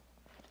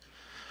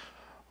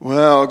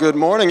Well, good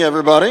morning,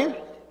 everybody.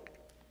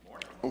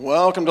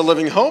 Welcome to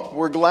Living Hope.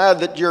 We're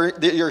glad that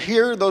you're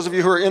here, those of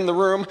you who are in the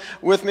room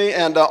with me,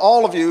 and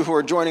all of you who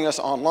are joining us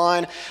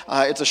online.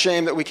 It's a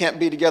shame that we can't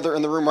be together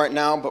in the room right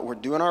now, but we're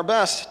doing our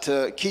best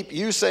to keep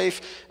you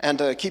safe and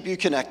to keep you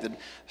connected.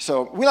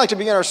 So we like to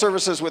begin our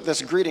services with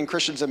this greeting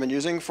Christians have been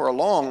using for a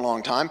long,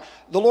 long time.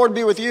 The Lord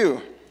be with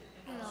you.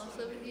 And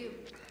also with you.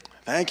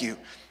 Thank you.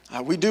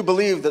 We do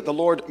believe that the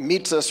Lord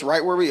meets us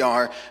right where we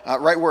are,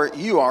 right where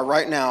you are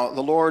right now.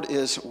 The Lord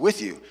is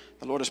with you.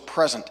 The Lord is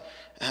present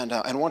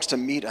and wants to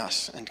meet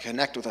us and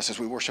connect with us as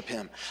we worship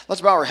Him. Let's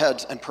bow our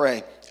heads and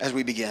pray as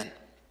we begin.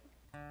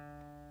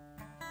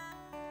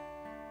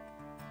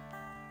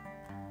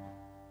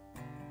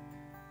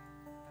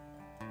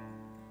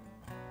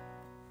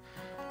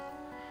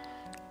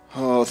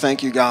 Oh,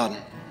 thank you, God,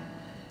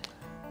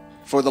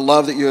 for the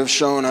love that you have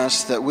shown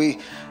us that we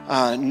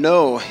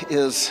know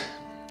is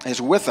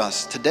with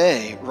us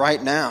today,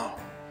 right now.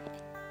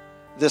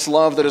 This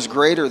love that is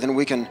greater than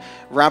we can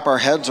wrap our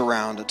heads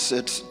around.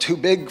 It's too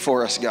big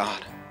for us, God.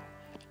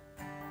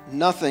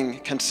 Nothing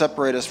can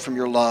separate us from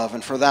your love,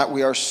 and for that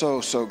we are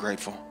so, so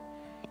grateful.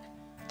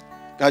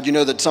 God, you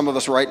know that some of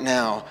us right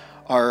now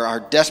are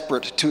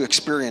desperate to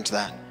experience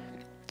that.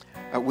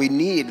 We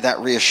need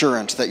that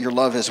reassurance that your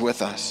love is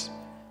with us.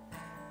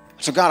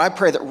 So God, I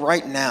pray that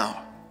right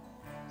now,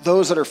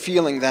 those that are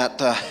feeling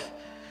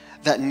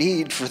that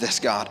need for this,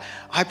 God,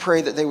 I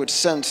pray that they would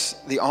sense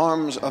the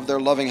arms of their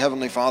loving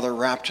Heavenly Father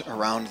wrapped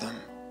around them,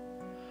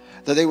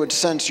 that they would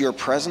sense your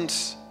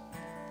presence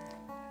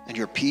and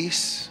your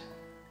peace,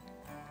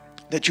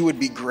 that you would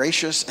be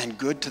gracious and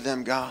good to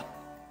them, God.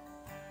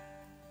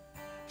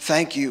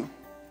 Thank you.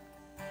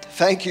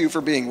 Thank you for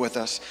being with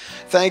us.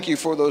 Thank you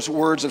for those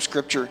words of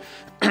Scripture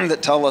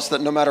that tell us that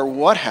no matter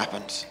what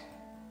happens,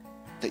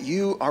 that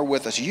you are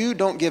with us. You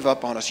don't give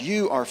up on us.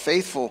 You are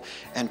faithful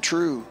and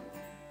true.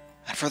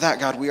 And for that,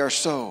 God, we are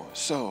so,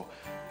 so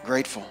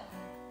grateful.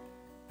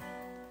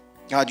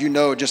 God, you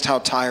know just how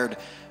tired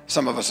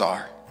some of us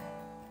are.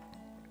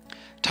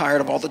 Tired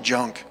of all the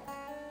junk.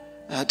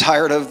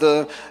 Tired of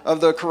the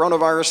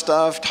coronavirus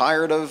stuff.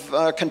 Tired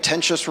of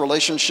contentious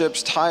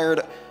relationships.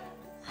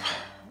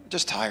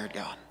 Just tired,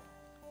 God.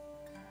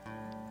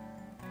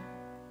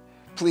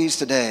 Please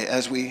today,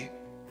 as we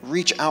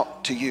reach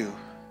out to you,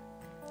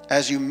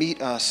 as you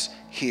meet us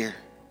here,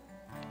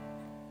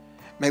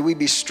 may we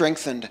be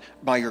strengthened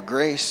by your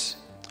grace,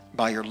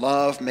 by your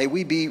love. May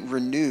we be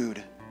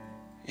renewed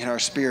in our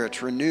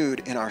spirits,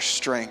 renewed in our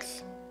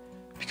strength,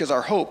 because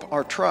our hope,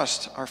 our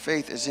trust, our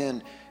faith is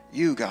in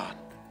you, God.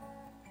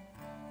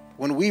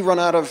 When we run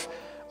out of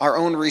our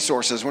own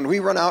resources, when we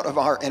run out of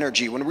our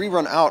energy, when we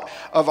run out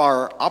of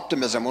our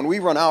optimism, when we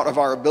run out of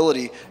our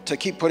ability to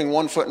keep putting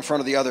one foot in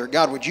front of the other,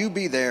 God, would you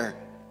be there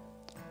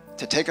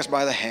to take us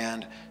by the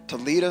hand, to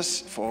lead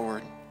us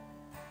forward,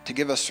 to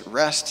give us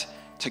rest,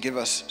 to give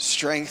us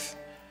strength,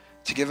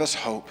 to give us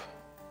hope.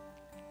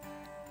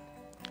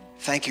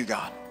 Thank you,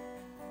 God.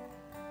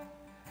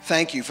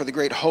 Thank you for the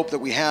great hope that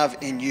we have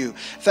in you.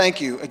 Thank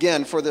you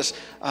again for this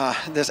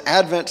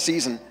Advent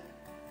season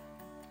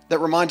that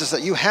reminds us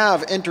that you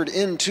have entered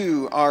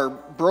into our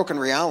broken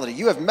reality.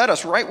 You have met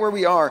us right where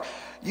we are.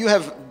 You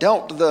have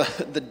dealt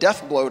the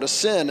death blow to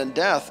sin and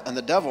death and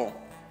the devil.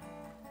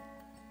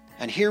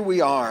 And here we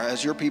are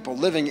as your people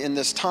living in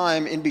this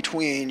time in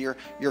between your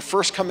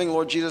first coming,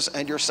 Lord Jesus,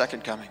 and your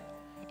second coming.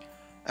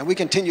 And we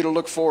continue to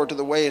look forward to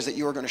the ways that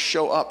you are going to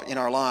show up in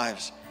our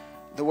lives,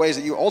 the ways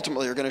that you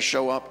ultimately are going to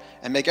show up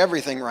and make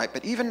everything right.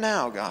 But even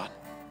now, God,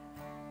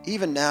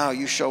 even now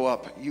you show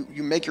up.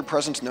 You make your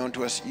presence known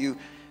to us. You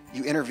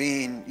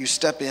intervene. You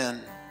step in.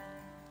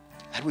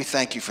 And we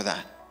thank you for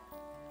that.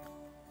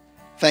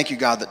 Thank you,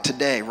 God, that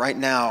today, right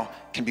now,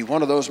 can be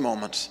one of those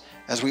moments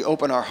as we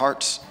open our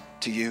hearts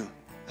to you.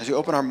 As we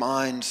open our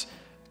minds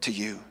to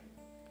you,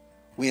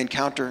 we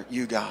encounter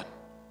you, God,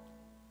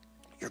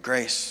 your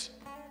grace,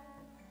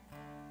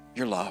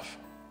 your love.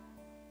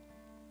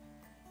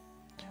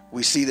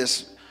 We see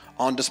this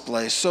on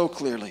display so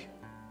clearly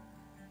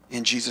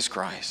in Jesus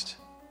Christ.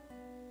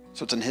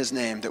 So it's in His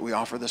name that we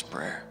offer this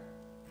prayer.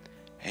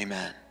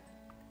 Amen.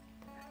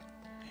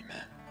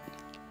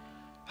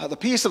 Amen. The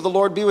peace of the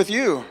Lord be with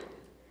you.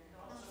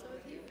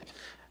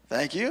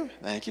 Thank you.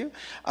 Thank you.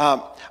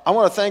 I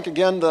want to thank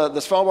again the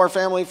Svalbard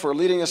family for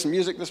leading us in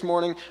music this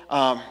morning.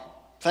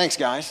 Thanks,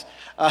 guys.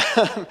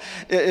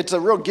 It's a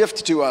real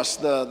gift to us.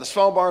 The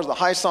Svalbards, the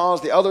High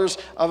Saws, the others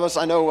of us.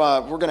 I know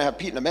we're going to have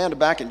Pete and Amanda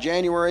back in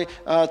January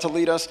to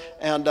lead us,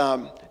 and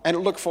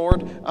look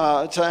forward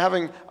to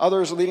having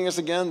others leading us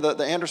again.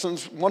 The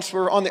Andersons, once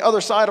we're on the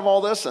other side of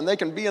all this and they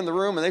can be in the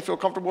room and they feel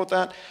comfortable with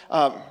that.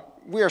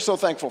 We are so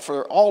thankful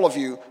for all of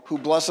you who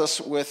bless us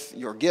with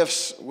your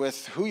gifts,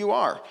 with who you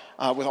are,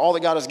 with all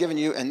that God has given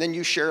you, and then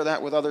you share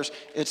that with others.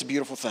 It's a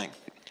beautiful thing.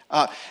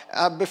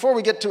 Before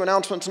we get to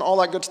announcements and all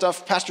that good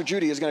stuff, Pastor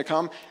Judy is going to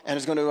come and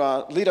is going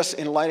to lead us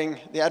in lighting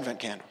the Advent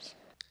candles.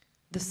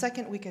 The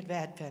second week of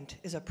Advent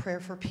is a prayer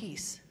for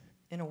peace.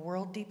 In a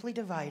world deeply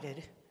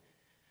divided,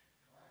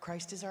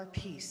 Christ is our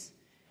peace.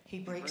 He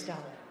breaks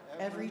down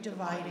every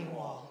dividing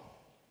wall.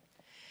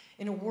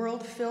 In a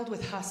world filled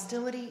with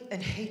hostility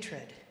and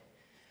hatred,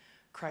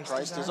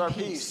 Christ is our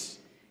peace.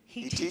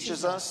 He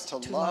teaches us to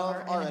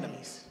love our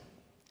enemies.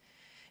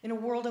 In a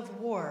world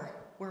of war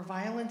where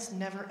violence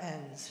never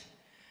ends,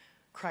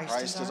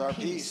 Christ is our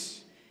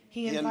peace.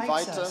 He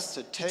invites us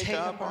to take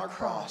up our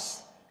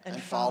cross and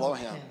follow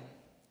him.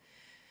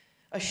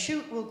 A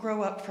shoot will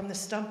grow up from the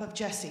stump of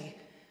Jesse.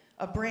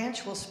 A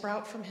branch will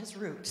sprout from his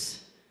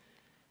roots.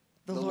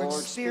 The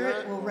Lord's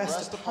Spirit will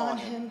rest upon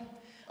him,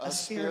 a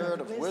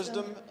spirit of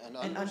wisdom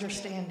and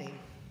understanding.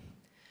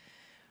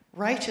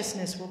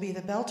 Righteousness will be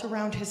the belt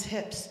around his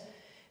hips,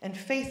 and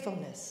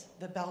faithfulness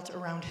the belt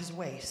around his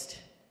waist.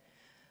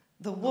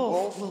 The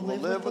wolf will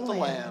live with the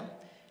lamb,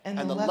 and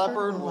the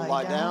leopard will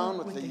lie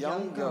down with the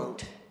young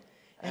goat,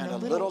 and a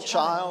little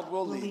child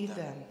will lead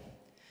them.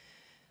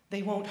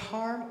 They won't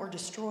harm or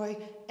destroy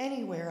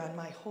anywhere on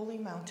my holy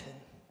mountain.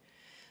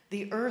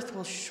 The earth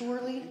will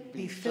surely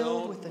be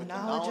filled with the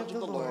knowledge of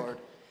the Lord,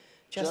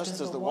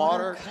 just as the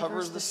water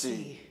covers the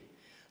sea.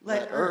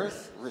 Let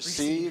earth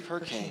receive her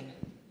King.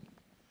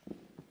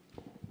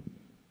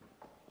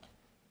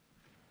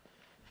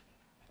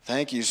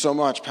 Thank you so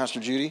much, Pastor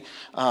Judy.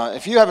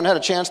 If you haven't had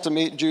a chance to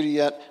meet Judy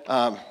yet,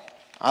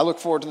 I look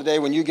forward to the day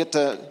when you get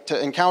to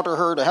encounter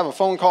her, to have a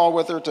phone call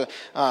with her, to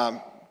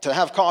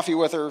have coffee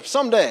with her.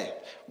 Someday,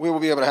 we will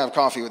be able to have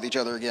coffee with each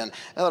other again. And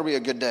that'll be a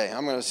good day.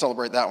 I'm going to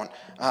celebrate that one.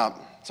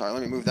 Sorry,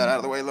 let me move that out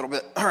of the way a little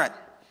bit. All right.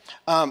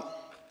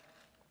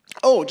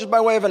 Just by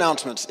way of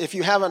announcements, if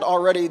you haven't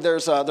already,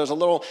 there's a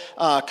little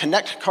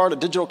Connect card, a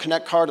digital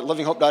Connect card at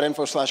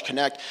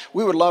livinghope.info/connect.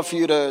 We would love for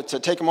you to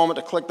take a moment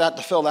to click that,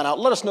 to fill that out.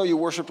 Let us know you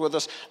worshiped with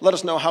us. Let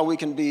us know how we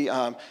can be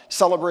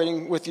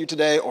celebrating with you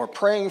today or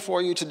praying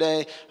for you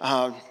today.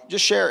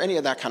 Just share any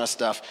of that kind of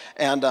stuff.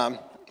 And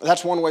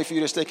that's one way for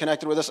you to stay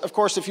connected with us. Of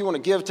course, if you want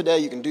to give today,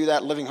 you can do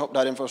that.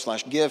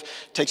 livinghope.info/give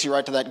takes you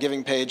right to that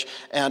giving page.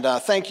 And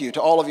thank you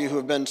to all of you who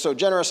have been so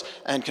generous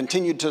and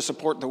continued to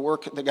support the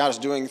work that God is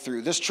doing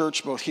through this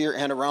church, both here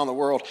and around the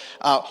world.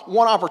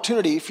 One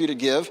opportunity for you to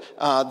give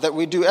that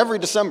we do every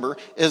December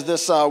is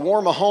this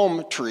Warm a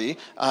Home tree,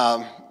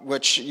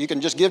 which you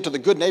can just give to the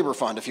Good Neighbor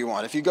Fund if you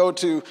want. If you go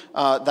to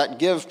that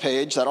give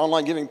page, that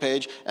online giving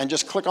page, and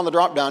just click on the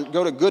drop down,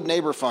 go to Good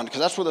Neighbor Fund,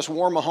 because that's where this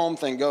Warm a Home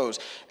thing goes.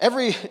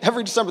 Every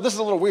December, this is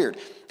a little weird,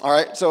 all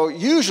right? So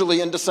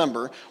usually in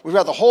December, we've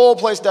got the whole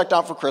place decked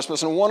out for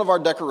Christmas, and one of our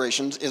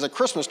decorations is a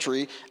Christmas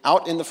tree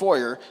out in the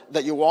foyer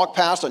that you walk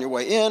past on your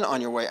way in, on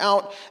your way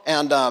out,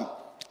 and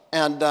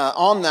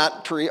on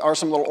that tree are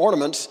some little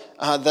ornaments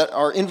that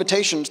are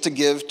invitations to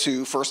give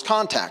to First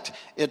Contact.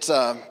 It's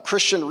a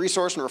Christian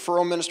resource and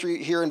referral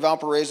ministry here in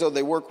Valparaiso.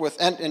 They work with,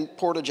 and in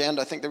Portage, and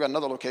I think they've got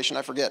another location,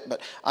 I forget,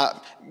 but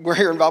we're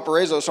here in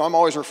Valparaiso, so I'm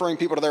always referring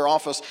people to their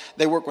office.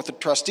 They work with the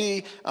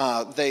trustee.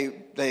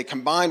 They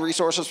combine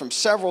resources from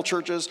several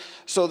churches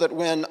so that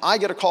when I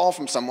get a call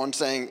from someone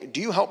saying,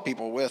 do you help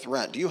people with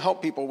rent? Do you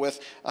help people with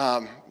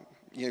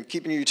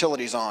keeping your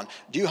utilities on?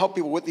 Do you help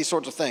people with these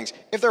sorts of things?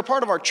 If they're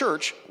part of our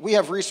church, we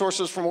have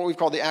resources from what we've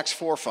called the Acts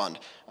 4 Fund.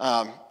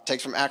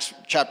 Takes from Acts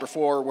chapter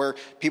 4, where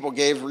people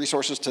gave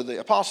resources to the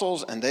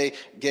apostles, and they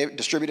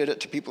distributed it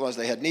to people as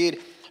they had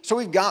need. So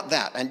we've got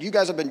that, and you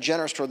guys have been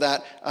generous for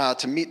that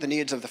to meet the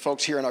needs of the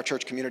folks here in our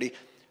church community.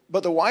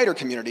 But the wider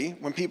community,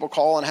 when people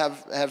call and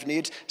have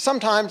needs,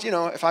 sometimes,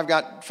 if I've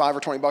got $5 or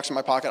 $20 in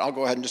my pocket, I'll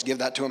go ahead and just give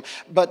that to them.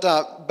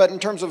 But in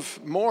terms of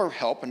more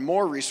help and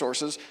more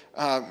resources,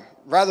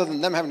 rather than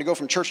them having to go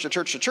from church to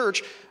church to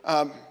church,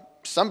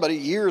 somebody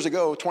years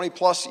ago, 20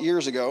 plus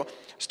years ago,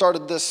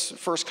 started this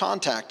First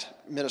Contact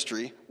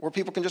ministry where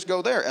people can just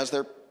go there as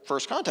their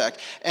first contact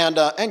and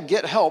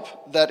get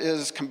help that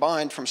is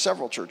combined from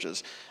several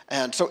churches.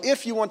 And so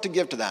if you want to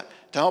give to that,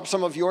 to help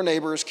some of your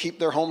neighbors keep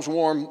their homes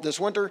warm this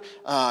winter,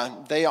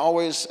 they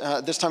always,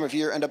 this time of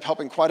year, end up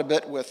helping quite a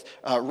bit with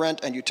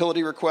rent and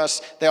utility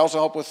requests. They also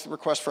help with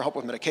requests for help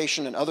with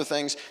medication and other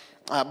things.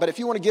 But if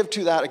you want to give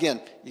to that,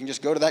 again, you can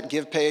just go to that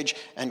give page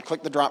and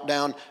click the drop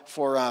down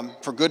for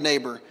Good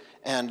Neighbor,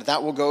 and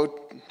that will go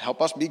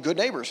help us be good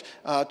neighbors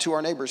to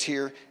our neighbors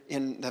here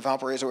in the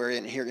Valparaiso area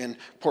and here in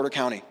Porter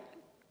County.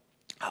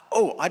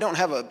 I don't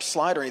have a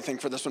slide or anything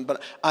for this one,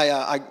 but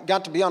I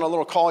got to be on a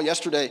little call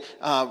yesterday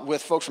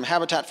with folks from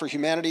Habitat for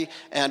Humanity,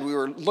 and we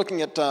were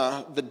looking at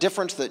the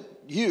difference that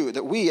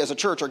we as a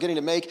church are getting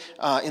to make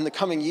in the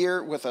coming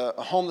year with a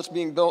home that's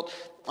being built.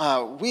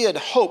 We had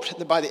hoped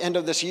that by the end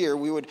of this year,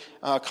 we would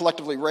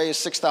collectively raise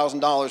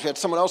 $6,000. We had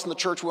someone else in the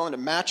church willing to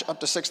match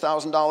up to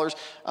 $6,000,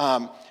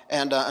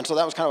 and so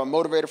that was kind of a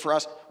motivator for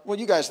us. Well,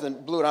 you guys then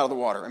blew it out of the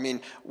water. I mean,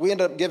 we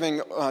ended up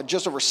giving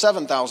just over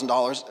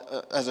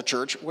 $7,000 as a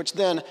church, which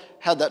then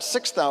had that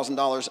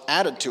 $6,000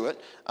 added to it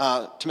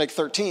to make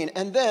 $13,000.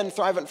 And then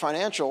Thrivent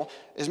Financial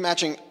is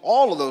matching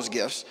all of those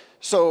gifts.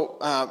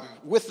 So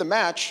with the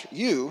match,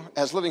 you,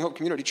 as Living Hope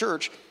Community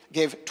Church,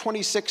 gave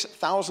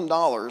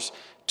 $26,000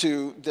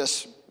 to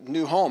this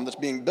new home that's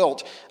being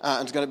built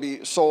and it's going to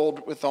be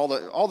sold with all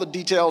the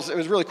details. It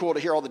was really cool to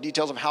hear all the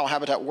details of how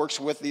Habitat works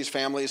with these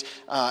families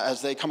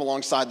as they come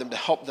alongside them to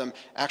help them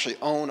actually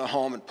own a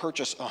home and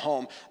purchase a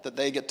home that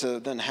they get to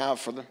then have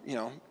for the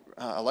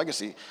a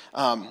legacy.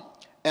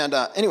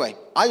 Anyway,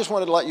 I just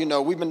wanted to let you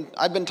know,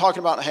 I've been talking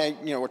about, hey,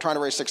 we're trying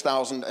to raise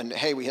 $6,000, and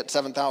hey, we hit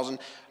 $7,000.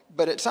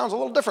 But it sounds a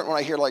little different when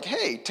I hear like,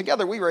 hey,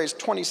 together we raised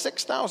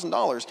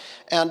 $26,000.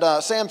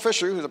 And Sam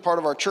Fisher, who's a part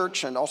of our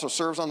church and also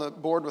serves on the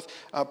board with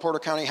Porter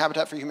County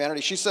Habitat for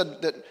Humanity, she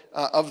said that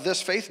of this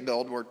faith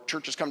build, where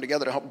churches come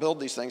together to help build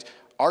these things,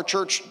 our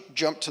church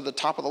jumped to the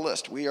top of the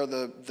list. We are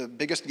the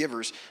biggest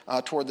givers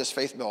toward this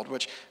faith build,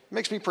 which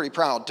makes me pretty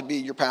proud to be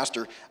your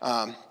pastor.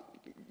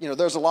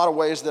 There's a lot of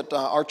ways that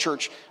our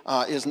church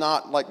is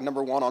not like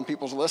number one on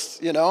people's lists,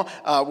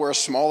 We're a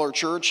smaller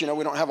church, we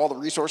don't have all the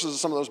resources of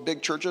some of those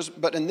big churches.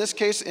 But in this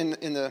case, in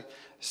the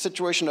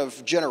situation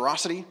of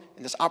generosity,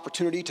 in this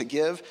opportunity to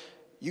give,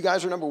 you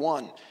guys are number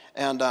one.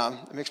 And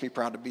it makes me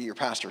proud to be your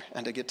pastor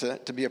and to get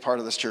to be a part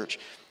of this church.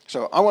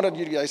 So I wanted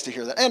you guys to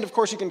hear that. And of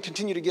course, you can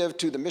continue to give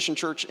to the Mission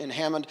Church in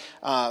Hammond.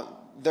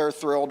 They're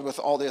thrilled with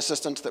all the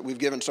assistance that we've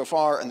given so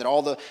far, and that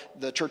all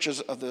the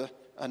churches of the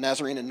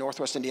Nazarene in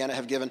Northwest Indiana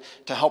have given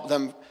to help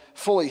them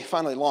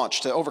finally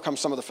launch, to overcome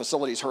some of the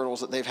facilities hurdles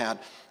that they've had.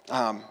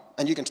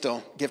 And you can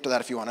still give to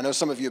that if you want. I know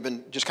some of you have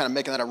been just kind of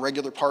making that a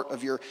regular part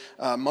of your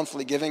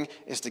monthly giving,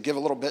 is to give a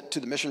little bit to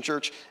the Mission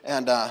Church.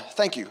 And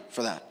thank you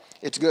for that.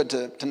 It's good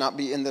to not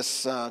be in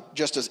this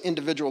just as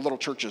individual little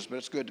churches, but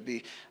it's good to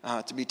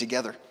be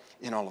together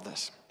in all of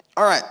this.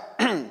 All right,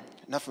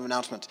 enough of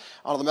announcements.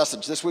 On to the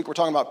message. This week we're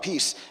talking about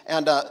peace.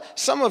 And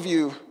some of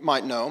you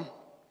might know,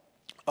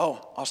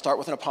 I'll start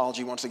with an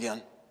apology once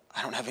again.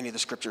 I don't have any of the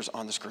scriptures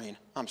on the screen.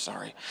 I'm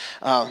sorry.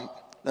 That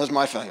was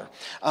my failure.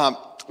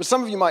 But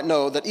some of you might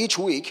know that each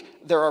week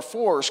there are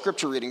 4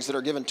 scripture readings that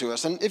are given to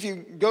us. And if you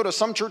go to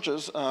some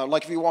churches,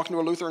 like if you walk into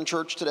a Lutheran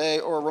church today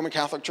or a Roman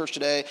Catholic church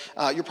today,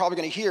 you're probably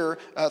going to hear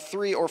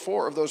 3 or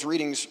 4 of those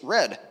readings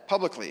read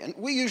publicly. And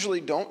we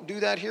usually don't do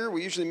that here.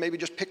 We usually maybe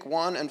just pick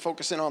one and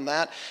focus in on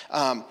that.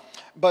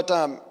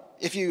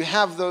 If you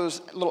have those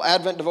little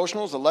Advent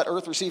devotionals, the Let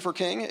Earth Receive Her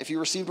King, if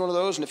you received one of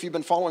those, and if you've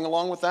been following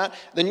along with that,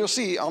 then you'll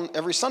see on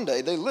every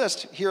Sunday, they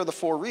list, here are the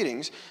 4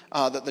 readings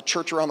that the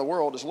church around the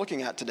world is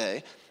looking at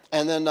today.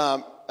 And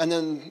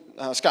then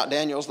Scott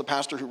Daniels, the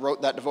pastor who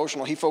wrote that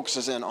devotional, he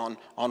focuses in on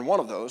one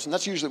of those, and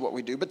that's usually what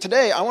we do. But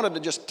today, I wanted to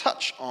just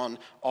touch on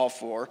all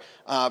 4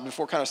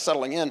 before kind of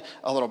settling in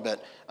a little bit,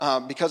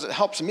 because it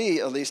helps me,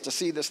 at least, to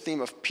see this theme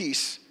of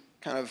peace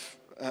kind of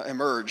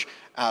emerge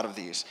out of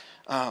these.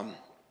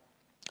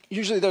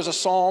 Usually there's a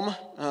psalm,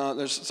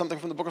 there's something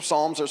from the book of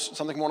Psalms, there's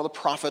something from one of the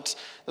prophets,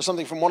 there's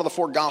something from one of the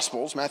 4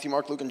 Gospels, Matthew,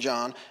 Mark, Luke, and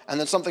John, and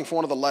then something from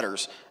one of the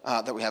letters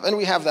that we have. And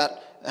we have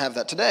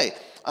that today.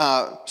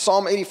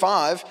 Psalm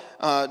 85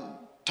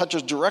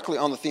 touches directly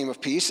on the theme of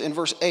peace. In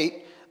verse 8,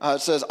 it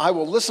says, I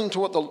will listen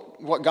to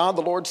what God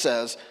the Lord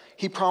says.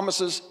 He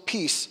promises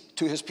peace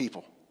to his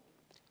people,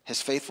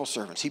 his faithful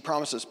servants. He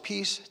promises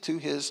peace to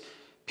his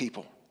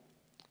people.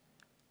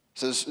 It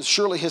says,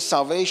 surely his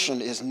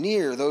salvation is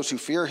near those who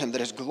fear him,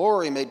 that his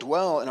glory may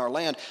dwell in our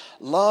land.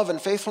 Love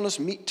and faithfulness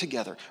meet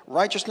together.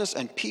 Righteousness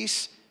and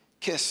peace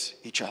kiss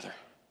each other.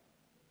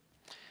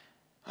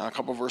 A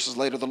couple verses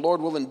later, the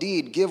Lord will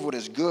indeed give what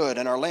is good,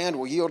 and our land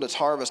will yield its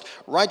harvest.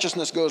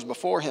 Righteousness goes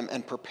before him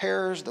and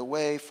prepares the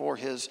way for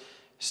his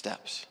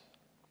steps.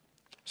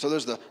 So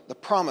there's the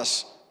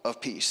promise of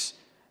peace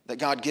that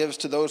God gives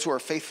to those who are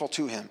faithful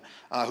to him,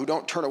 who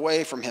don't turn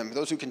away from him,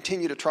 those who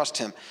continue to trust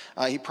him.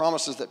 He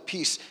promises that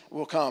peace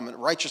will come, and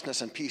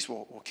righteousness and peace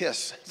will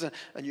kiss. It's an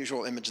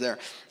unusual image there.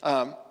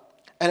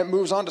 And it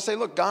moves on to say,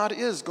 look, God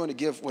is going to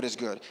give what is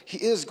good. He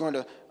is going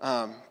to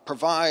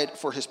provide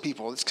for his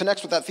people. This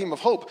connects with that theme of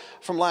hope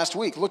from last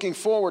week, looking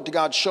forward to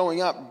God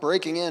showing up,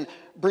 breaking in,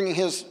 bringing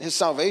his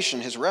salvation,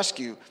 his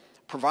rescue,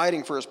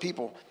 providing for his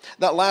people.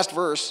 That last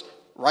verse,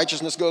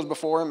 righteousness goes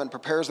before him and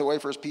prepares the way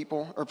for his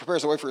people, or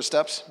prepares the way for his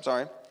steps,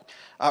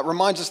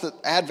 reminds us that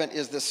Advent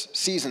is this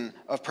season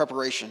of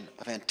preparation,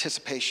 of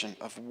anticipation,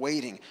 of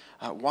waiting,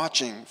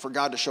 watching for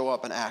God to show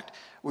up and act.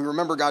 We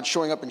remember God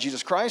showing up in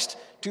Jesus Christ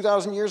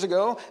 2,000 years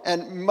ago,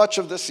 and much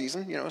of this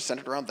season, is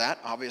centered around that,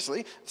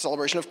 obviously, the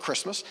celebration of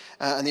Christmas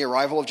and the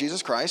arrival of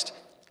Jesus Christ.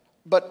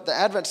 But the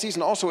Advent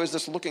season also is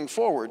this looking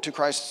forward to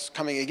Christ's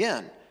coming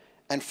again,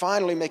 and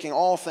finally making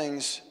all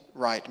things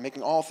right,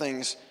 making all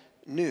things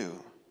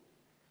new.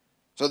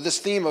 So this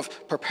theme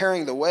of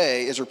preparing the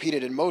way is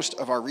repeated in most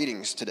of our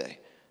readings today.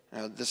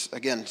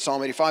 Again,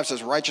 Psalm 85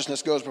 says,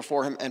 righteousness goes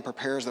before him and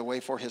prepares the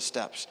way for his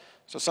steps.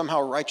 So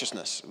somehow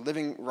righteousness,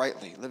 living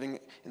rightly, living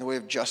in the way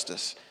of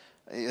justice,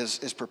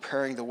 is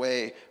preparing the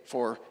way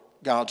for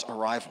God's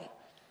arrival.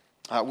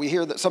 We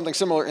hear that something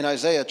similar in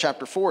Isaiah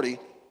chapter 40,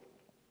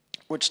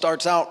 which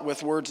starts out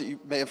with words that you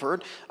may have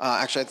heard.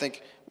 Actually, I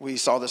think we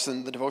saw this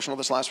in the devotional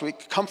this last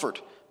week.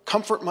 Comfort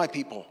my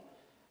people,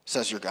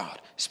 says your God.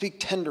 Speak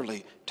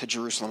tenderly to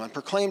Jerusalem and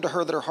proclaim to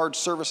her that her hard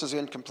service has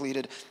been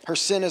completed. Her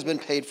sin has been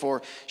paid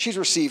for. She's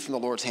received from the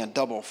Lord's hand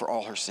double for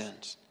all her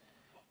sins.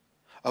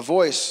 A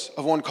voice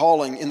of one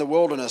calling in the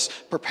wilderness,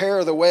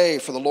 prepare the way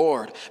for the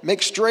Lord.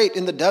 Make straight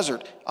in the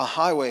desert a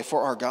highway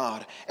for our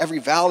God. Every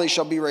valley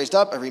shall be raised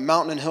up, every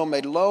mountain and hill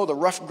made low. The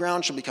rough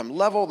ground shall become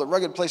level, the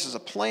rugged places a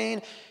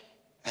plain.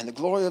 And the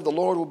glory of the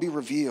Lord will be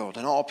revealed,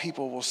 and all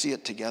people will see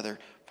it together,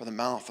 for the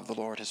mouth of the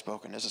Lord has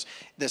spoken.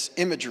 This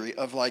imagery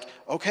of like,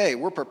 okay,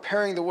 we're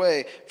preparing the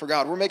way for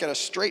God. We're making a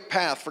straight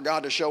path for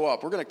God to show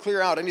up. We're going to clear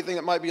out anything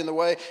that might be in the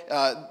way.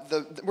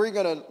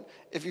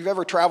 If you've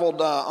ever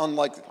traveled on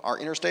like our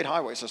interstate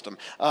highway system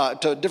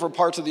to different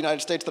parts of the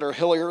United States that are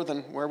hillier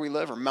than where we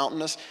live or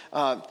mountainous,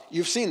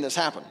 you've seen this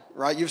happen,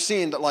 right? You've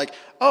seen that like,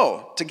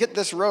 oh, to get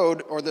this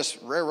road or this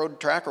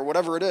railroad track or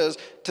whatever it is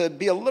to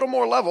be a little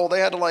more level, they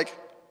had to like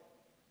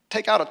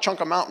take out a chunk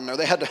of mountain, or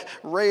they had to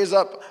raise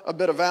up a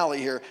bit of valley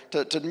here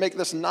to make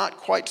this not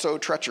quite so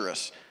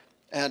treacherous.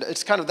 And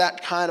it's kind of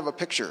that kind of a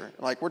picture.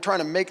 Like we're trying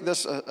to make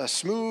this a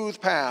smooth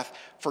path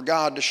for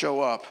God to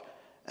show up.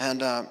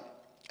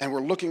 And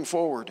we're looking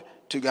forward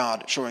to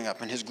God showing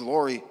up and his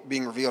glory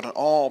being revealed and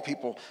all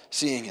people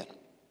seeing it.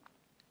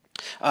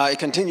 It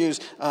continues,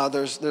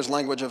 there's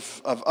language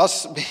of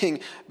us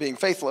being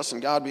faithless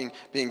and God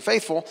being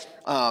faithful.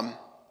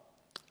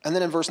 And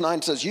then in verse 9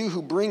 it says, you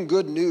who bring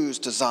good news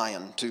to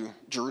Zion, to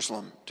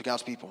Jerusalem, to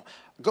God's people,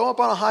 go up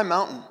on a high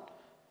mountain.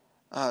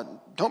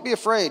 Don't be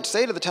afraid.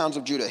 Say to the towns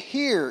of Judah,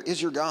 here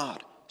is your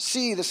God.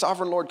 See, the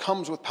sovereign Lord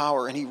comes with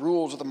power, and he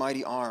rules with a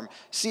mighty arm.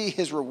 See,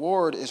 his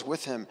reward is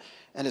with him,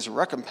 and his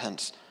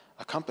recompense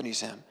accompanies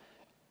him.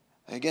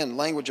 Again,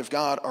 language of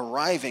God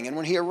arriving. And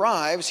when he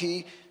arrives,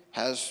 he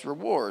has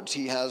rewards.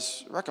 He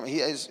has recompense. He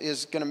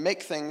is going to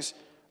make things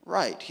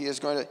right. He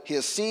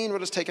has seen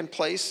what has taken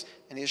place,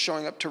 and he is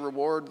showing up to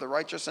reward the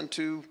righteous and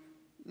to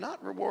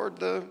not reward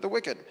the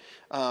wicked,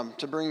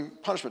 to bring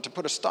punishment, to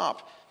put a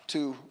stop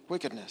to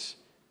wickedness.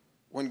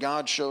 When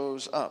God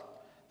shows up,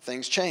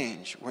 things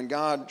change. When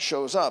God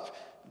shows up,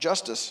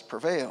 justice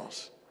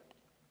prevails.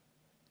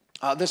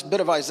 This bit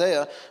of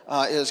Isaiah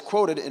is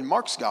quoted in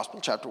Mark's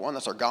Gospel, chapter 1.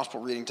 That's our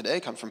Gospel reading today.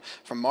 It comes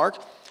from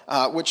Mark,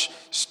 which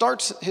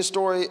starts his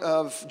story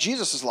of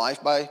Jesus'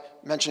 life by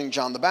mentioning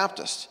John the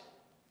Baptist.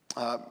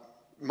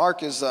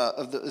 Mark is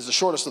the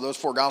shortest of those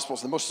four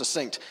Gospels, the most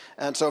succinct.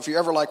 And so if you're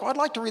ever like, well, I'd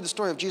like to read the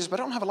story of Jesus, but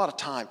I don't have a lot of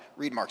time,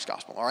 read Mark's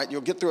Gospel, all right?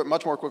 You'll get through it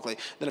much more quickly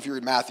than if you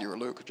read Matthew or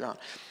Luke or John.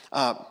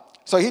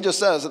 So he just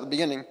says at the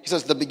beginning, he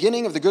says, the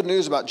beginning of the good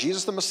news about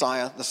Jesus the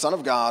Messiah, the Son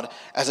of God,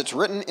 as it's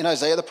written in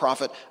Isaiah the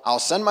prophet, I'll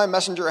send my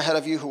messenger ahead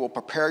of you who will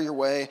prepare your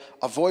way,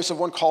 a voice of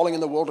one calling in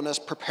the wilderness,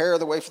 prepare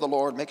the way for the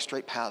Lord, make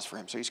straight paths for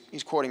him. So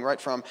he's quoting right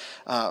from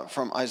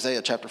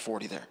Isaiah chapter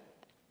 40 there.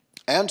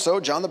 And so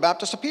John the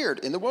Baptist appeared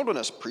in the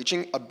wilderness,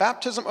 preaching a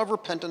baptism of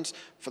repentance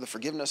for the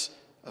forgiveness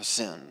of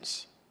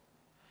sins.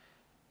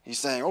 He's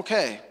saying,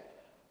 okay,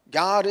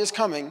 God is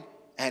coming,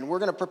 and we're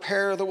going to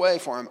prepare the way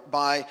for him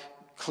by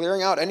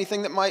clearing out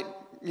anything that might,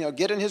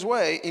 get in his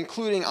way,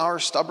 including our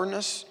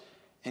stubbornness,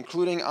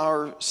 including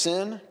our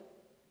sin.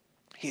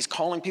 He's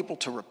calling people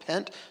to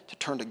repent, to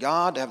turn to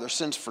God, to have their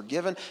sins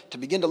forgiven, to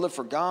begin to live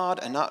for God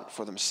and not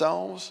for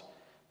themselves.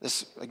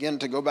 This, again,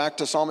 to go back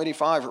to Psalm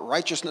 85,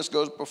 righteousness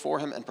goes before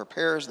him and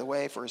prepares the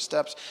way for his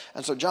steps.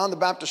 And so John the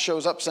Baptist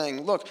shows up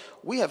saying, look,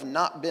 we have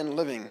not been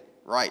living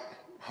right.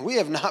 We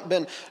have not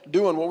been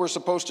doing what we're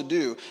supposed to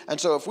do. And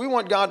so if we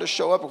want God to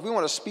show up, if we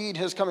want to speed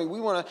his coming, we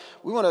want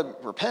to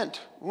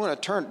repent. We want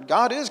to turn.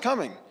 God is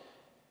coming.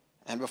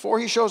 And before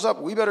he shows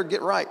up, we better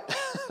get right.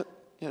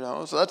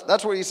 So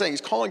that's what he's saying.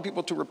 He's calling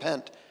people to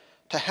repent,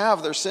 to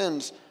have their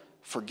sins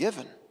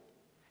forgiven.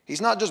 He's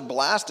not just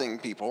blasting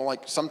people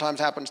like sometimes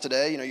happens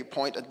today. You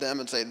point at them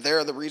and say,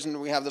 they're the reason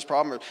we have this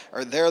problem,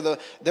 or they're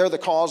the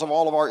cause of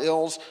all of our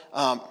ills.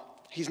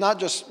 He's not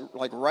just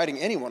like writing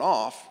anyone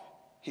off.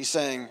 He's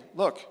saying,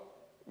 look,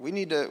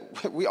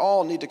 we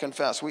all need to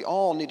confess. We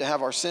all need to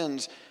have our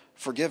sins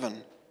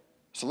forgiven.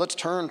 So let's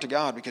turn to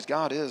God because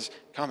God is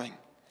coming.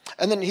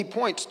 And then he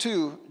points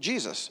to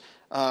Jesus.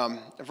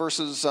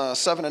 Verses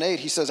 7 and 8,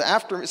 he says,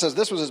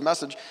 this was his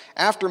message,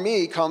 after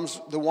me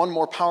comes the one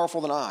more powerful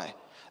than I,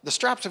 the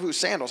straps of whose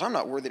sandals I'm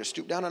not worthy to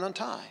stoop down and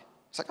untie.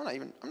 It's like, I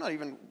don't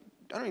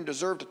even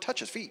deserve to touch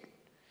his feet.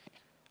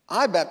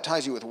 I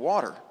baptize you with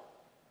water,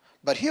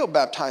 but he'll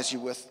baptize you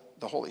with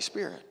the Holy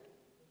Spirit.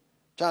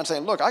 John's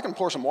saying, look, I can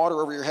pour some water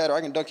over your head, or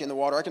I can dunk you in the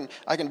water.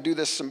 I can do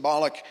this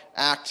symbolic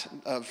act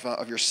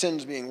of your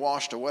sins being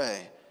washed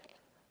away.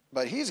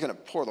 But he's going to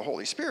pour the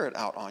Holy Spirit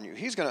out on you.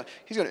 He's going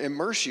to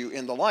immerse you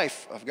in the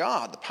life of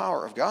God, the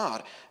power of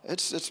God.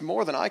 It's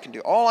more than I can do.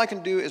 All I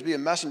can do is be a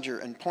messenger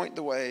and point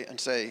the way and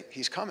say,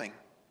 he's coming.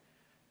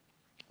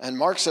 And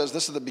Mark says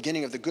this is the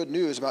beginning of the good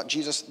news about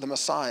Jesus, the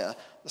Messiah,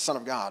 the Son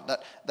of God.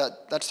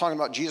 That's talking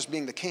about Jesus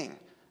being the king.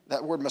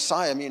 That word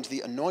Messiah means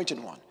the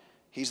anointed one.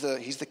 He's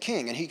the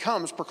king, and he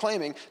comes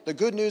proclaiming the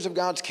good news of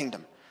God's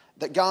kingdom.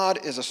 That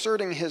God is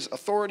asserting his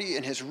authority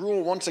and his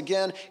rule once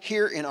again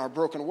here in our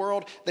broken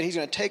world, that he's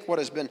going to take what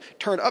has been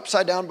turned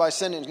upside down by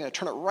sin and he's going to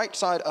turn it right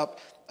side up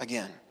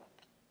again.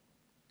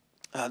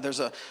 There's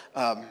a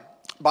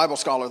Bible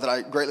scholar that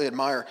I greatly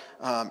admire,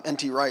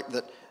 N.T. Wright,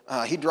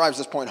 that he drives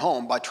this point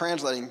home by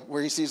translating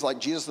where he sees like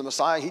Jesus the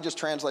Messiah, he just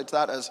translates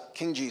that as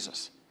King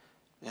Jesus.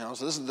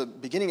 So this is the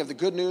beginning of the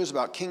good news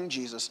about King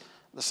Jesus,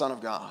 the Son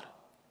of God.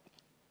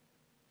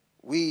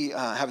 We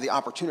have the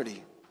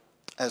opportunity,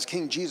 as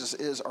King Jesus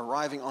is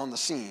arriving on the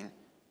scene,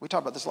 We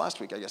talked about this last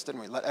week, I guess,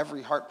 didn't we? Let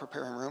every heart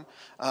prepare him room.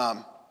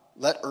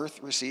 Let earth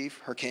receive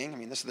her king. I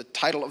mean, this is the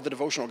title of the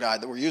devotional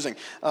guide that we're using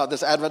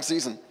this Advent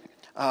season.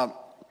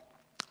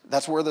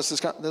 That's what this is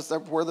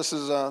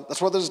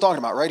talking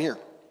about right here.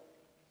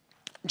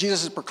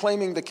 Jesus is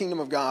proclaiming the kingdom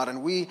of God,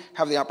 and we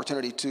have the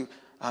opportunity to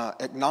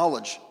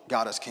acknowledge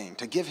God as king,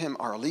 to give him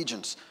our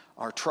allegiance,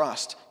 our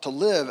trust, to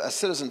live as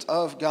citizens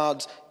of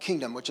God's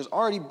kingdom, which is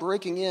already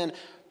breaking in,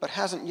 but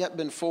hasn't yet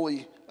been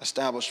fully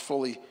established,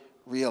 fully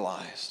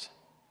realized.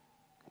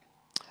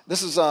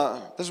 This is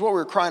what we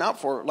were crying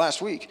out for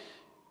last week,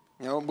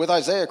 with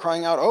Isaiah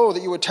crying out, "Oh,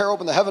 that you would tear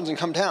open the heavens and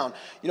come down."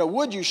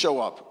 Would you show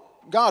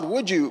up? God,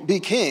 would you be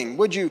king?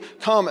 Would you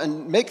come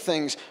and make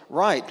things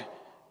right?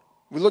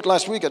 We looked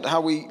last week at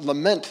how we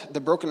lament the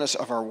brokenness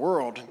of our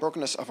world,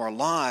 brokenness of our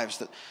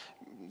lives,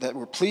 that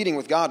we're pleading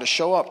with God to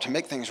show up, to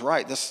make things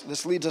right.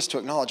 This leads us to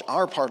acknowledge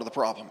our part of the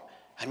problem,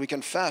 and we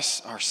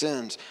confess our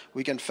sins.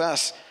 We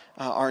confess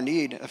our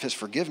need of his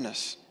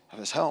forgiveness, of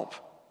his help.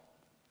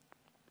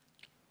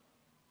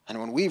 And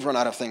when we've run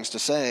out of things to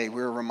say,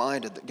 we're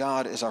reminded that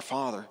God is our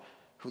Father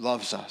who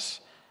loves us,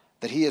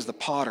 that he is the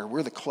potter,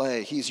 we're the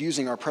clay. He's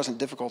using our present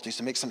difficulties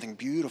to make something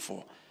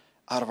beautiful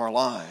out of our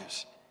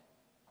lives.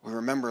 We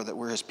remember that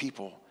we're his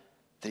people,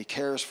 that he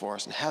cares for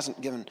us and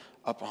hasn't given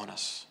up on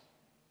us.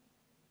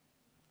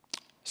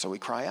 So we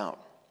cry out.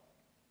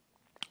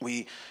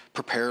 We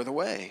prepare the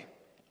way.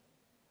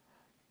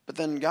 But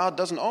then God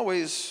doesn't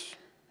always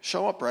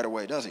show up right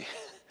away, does he?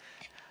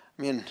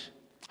 I mean,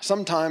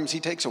 sometimes he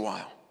takes a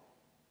while.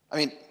 I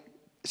mean,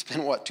 it's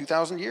been,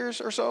 2,000 years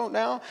or so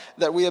now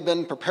that we have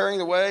been preparing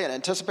the way and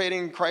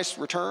anticipating Christ's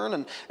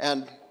return,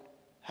 and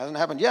hasn't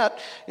happened yet.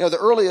 The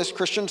earliest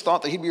Christians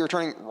thought that he'd be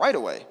returning right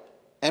away.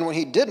 And when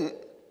he didn't,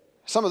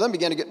 some of them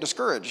began to get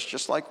discouraged,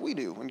 just like we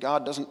do when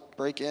God doesn't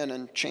break in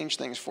and change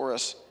things for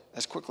us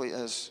as quickly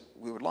as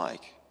we would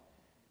like.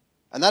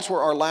 And that's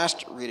where our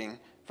last reading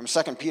from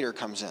 2 Peter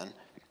comes in.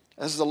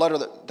 This is a letter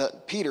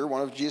that Peter,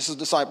 one of Jesus'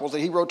 disciples, that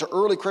he wrote to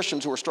early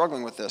Christians who were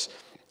struggling with this.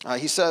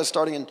 He says,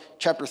 starting in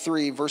chapter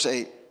 3, verse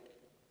 8,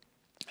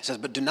 he says,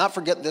 "But do not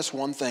forget this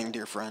one thing,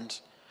 dear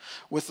friends.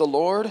 With the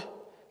Lord,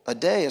 a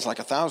day is like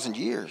 1,000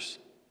 years,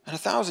 and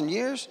 1,000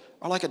 years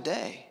are like a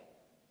day.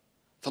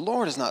 The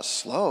Lord is not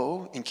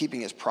slow in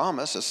keeping his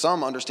promise, as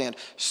some understand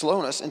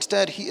slowness.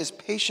 Instead, he is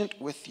patient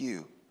with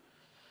you,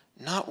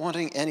 not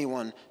wanting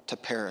anyone to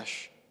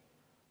perish,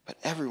 but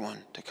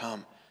everyone to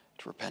come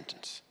to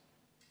repentance."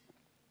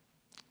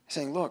 He's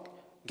saying, look,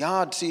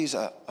 God sees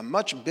a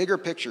much bigger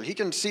picture. He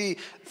can see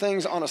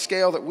things on a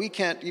scale that we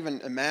can't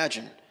even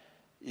imagine,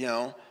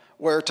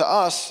 where to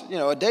us,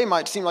 a day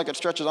might seem like it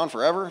stretches on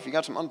forever. If you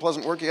got some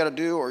unpleasant work you got to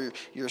do, or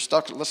you're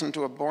stuck listening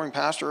to a boring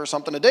pastor or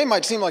something, a day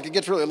might seem like it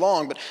gets really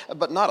long,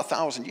 but not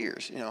 1,000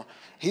 years,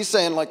 He's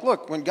saying,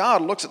 look, when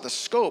God looks at the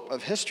scope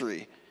of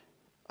history,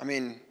 I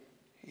mean,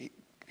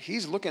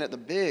 he's looking at the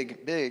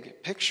big,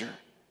 big picture.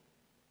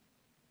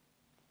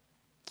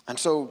 And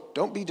so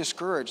don't be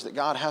discouraged that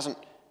God hasn't,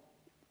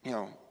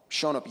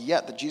 shown up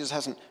yet, that Jesus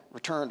hasn't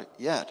returned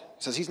yet.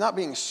 He says he's not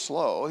being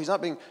slow. He's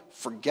not being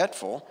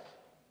forgetful.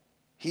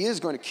 He is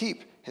going to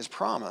keep his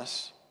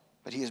promise,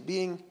 but he is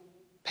being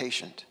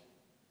patient.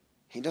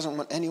 He doesn't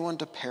want anyone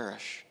to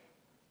perish,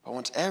 but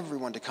wants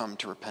everyone to come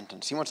to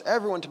repentance. He wants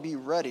everyone to be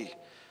ready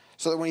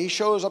so that when he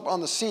shows up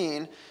on the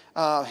scene,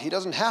 he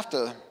doesn't have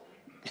to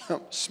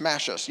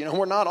smash us.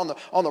 We're not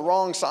on the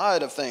wrong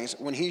side of things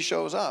when he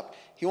shows up.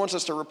 He wants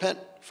us to repent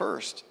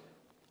first,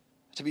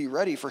 to be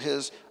ready for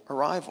his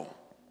arrival.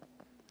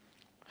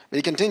 But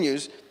he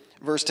continues,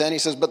 verse 10, he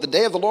says, "But the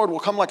day of the Lord will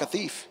come like a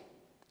thief.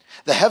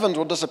 The heavens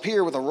will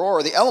disappear with a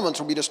roar, the elements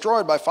will be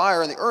destroyed by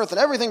fire, and the earth and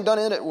everything done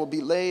in it will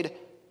be laid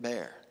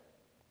bare."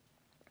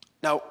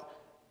 Now,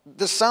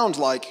 this sounds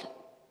like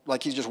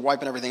he's just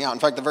wiping everything out. In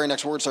fact, the very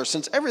next words are,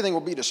 "Since everything will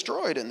be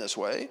destroyed in this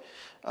way."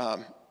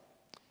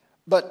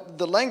 But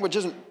the language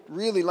isn't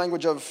really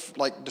language of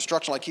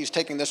destruction, like he's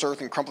taking this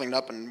earth and crumpling it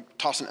up and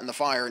tossing it in the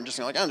fire and just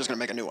I'm just going to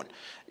make a new one.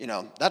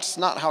 That's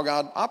not how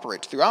God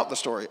operates throughout the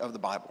story of the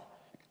Bible.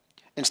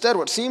 Instead,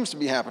 what seems to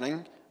be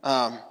happening,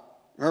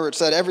 remember it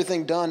said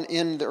everything done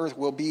in the earth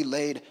will be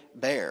laid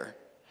bare.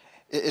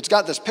 It's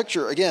got this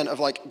picture, again, of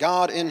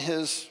God in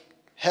his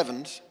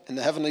heavens, in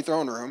the heavenly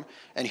throne room,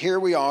 and here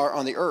we are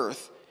on the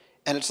earth,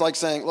 and it's like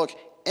saying, look,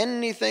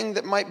 anything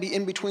that might be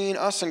in between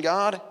us and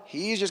God,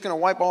 he's just going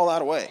to wipe all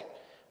that away.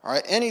 All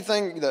right,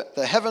 anything,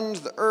 the heavens,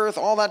 the earth,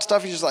 all that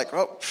stuff, he's just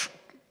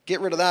get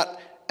rid of that,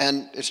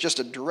 and it's just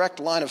a direct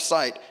line of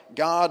sight,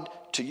 God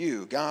to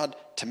you, God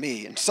to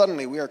me. And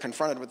suddenly we are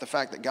confronted with the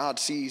fact that God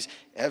sees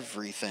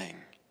everything.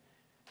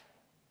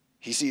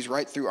 He sees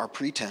right through our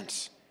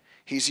pretense.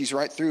 He sees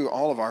right through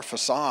all of our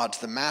facades,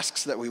 the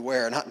masks that we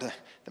wear, not the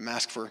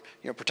mask for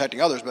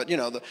protecting others, but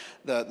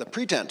the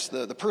pretense,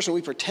 the person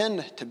we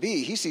pretend to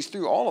be. He sees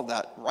through all of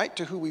that right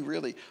to who we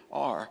really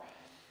are,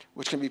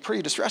 which can be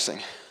pretty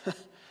distressing.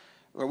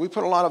 Where we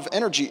put a lot of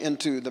energy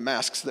into the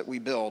masks that we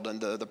build and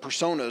the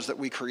personas that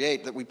we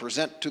create, that we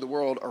present to the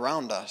world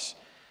around us.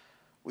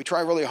 We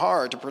try really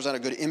hard to present a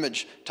good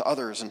image to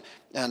others,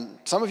 and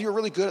some of you are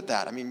really good at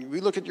that. I mean,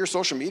 we look at your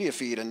social media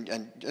feed,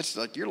 and it's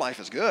like your life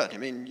is good. I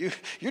mean,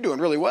 you're doing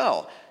really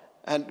well.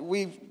 And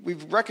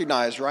we've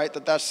recognized, right,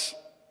 that that's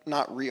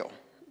not real.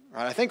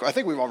 Right? I think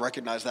we've all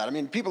recognized that. I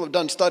mean, people have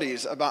done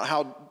studies about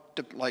how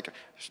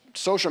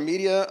social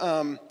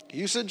media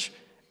usage,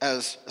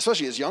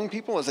 especially as young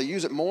people, as they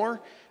use it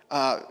more,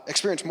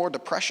 experience more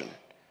depression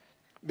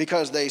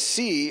because they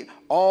see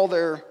all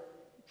their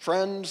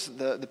friends,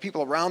 the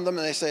people around them,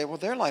 and they say, well,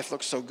 their life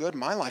looks so good.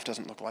 My life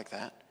doesn't look like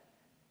that.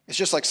 It's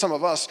just like some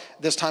of us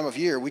this time of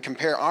year, we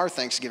compare our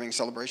Thanksgiving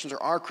celebrations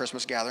or our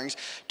Christmas gatherings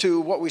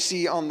to what we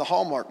see on the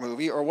Hallmark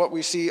movie or what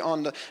we see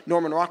on the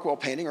Norman Rockwell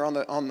painting or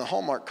on the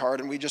Hallmark card,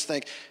 and we just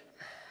think,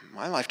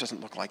 my life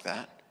doesn't look like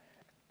that.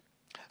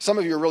 Some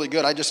of you are really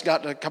good. I just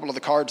got a couple of the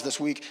cards this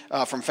week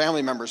from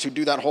family members who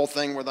do that whole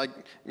thing where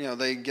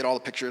they get all the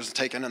pictures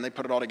taken and they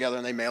put it all together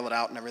and they mail it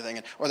out and everything.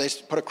 Or they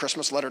put a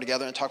Christmas letter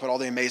together and talk about all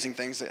the amazing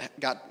things they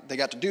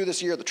got to do this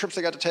year, the trips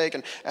they got to take,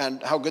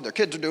 and how good their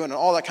kids are doing and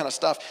all that kind of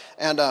stuff.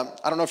 And I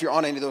don't know if you're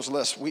on any of those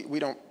lists. We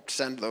don't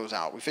send those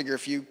out. We figure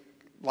if you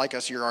like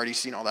us, you're already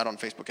seeing all that on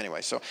Facebook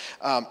anyway. So,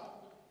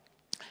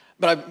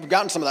 but I've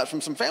gotten some of that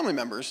from some family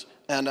members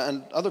and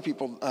other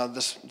people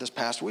this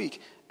past week.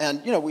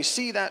 And, we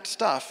see that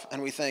stuff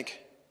and we think,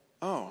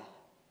 oh,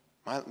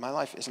 my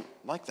life isn't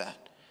like that.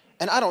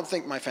 And I don't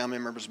think my family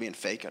members are being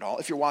fake at all.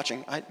 If you're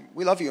watching,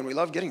 we love you and we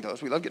love getting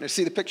those. We love getting to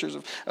see the pictures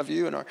of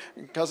you and our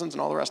cousins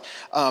and all the rest.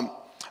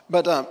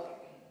 But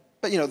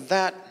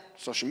that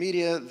social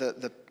media,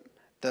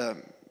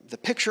 the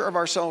picture of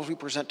ourselves we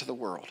present to the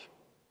world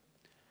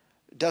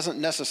doesn't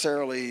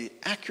necessarily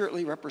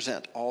accurately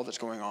represent all that's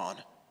going on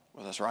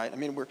with us, right? I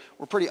mean,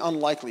 we're pretty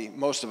unlikely,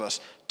 most of us,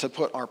 to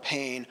put our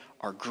pain,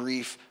 our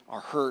grief,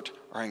 our hurt,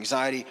 our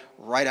anxiety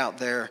right out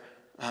there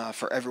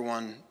for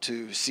everyone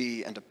to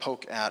see and to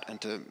poke at and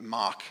to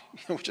mock,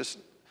 which is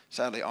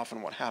sadly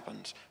often what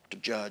happens, to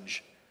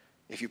judge.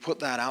 If you put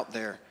that out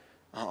there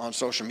on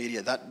social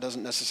media, that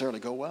doesn't necessarily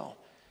go well.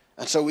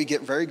 And so we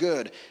get very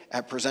good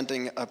at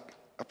presenting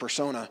a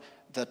persona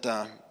that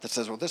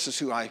says, well, this is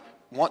who I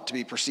want to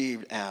be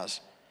perceived as.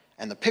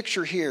 And the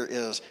picture here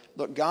is,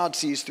 look, God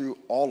sees through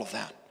all of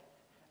that.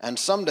 And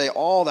someday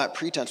all that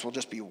pretense will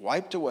just be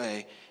wiped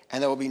away,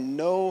 and there will be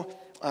no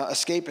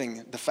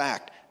escaping the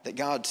fact that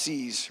God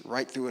sees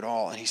right through it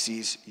all, and he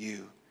sees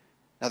you.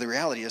 Now, the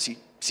reality is he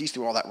sees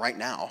through all that right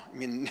now. I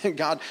mean,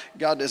 God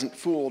isn't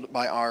fooled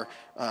by our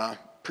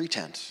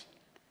pretense.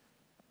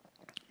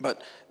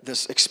 But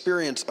this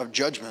experience of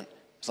judgment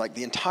is like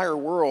the entire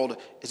world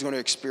is going to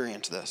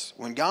experience this.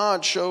 When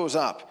God shows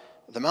up,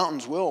 the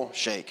mountains will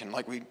shake, and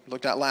like we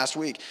looked at last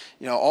week,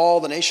 all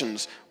the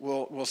nations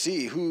will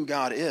see who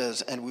God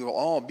is, and we will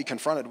all be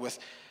confronted with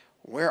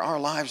where our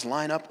lives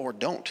line up or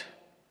don't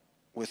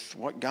with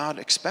what God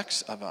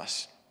expects of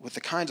us, with the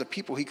kinds of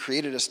people he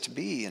created us to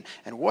be,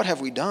 and what have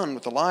we done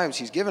with the lives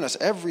he's given us.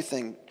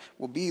 Everything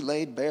will be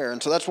laid bare.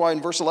 And so that's why in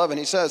verse 11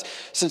 he says,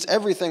 since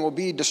everything will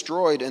be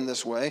destroyed in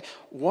this way,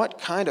 what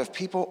kind of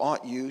people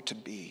ought you to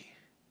be?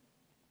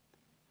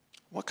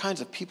 What kinds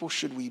of people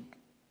should we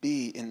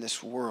be in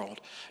this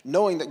world,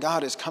 knowing that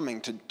God is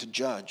coming to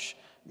judge,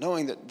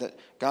 knowing that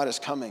God is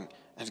coming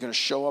and is going to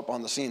show up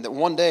on the scene, that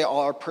one day all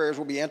our prayers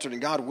will be answered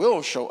and God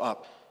will show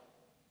up.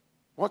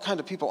 What kind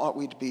of people ought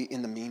we to be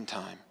in the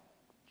meantime?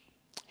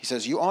 He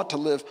says, you ought to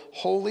live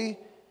holy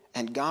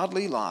and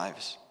godly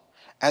lives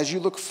as you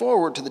look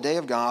forward to the day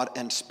of God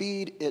and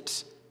speed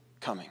its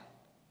coming.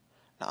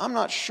 Now, I'm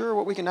not sure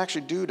what we can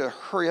actually do to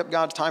hurry up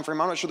God's time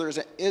frame. I'm not sure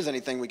there is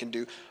anything we can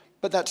do.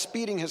 But that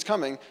speeding his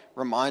coming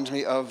reminds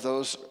me of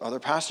those other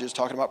passages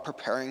talking about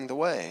preparing the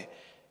way.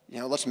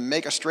 Let's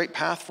make a straight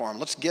path for him.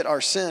 Let's get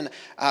our sin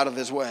out of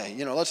his way.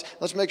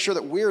 Let's make sure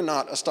that we're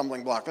not a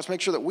stumbling block. Let's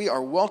make sure that we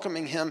are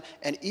welcoming him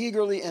and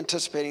eagerly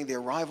anticipating the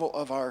arrival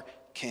of our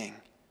King.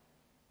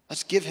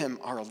 Let's give him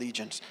our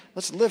allegiance.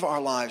 Let's live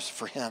our lives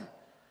for him.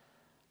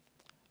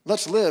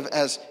 Let's live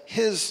as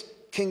his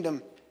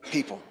kingdom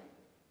people,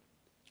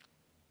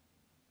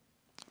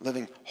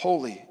 living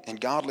holy and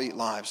godly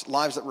lives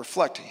that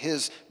reflect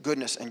his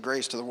goodness and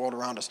grace to the world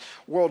around us,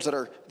 lives that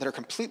are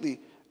completely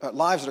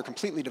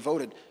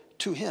devoted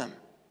to him.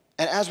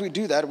 And as we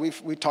do that,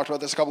 we talked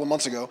about this a couple of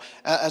months ago,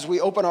 as we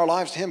open our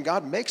lives to him,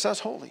 God makes us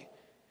holy.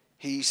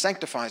 He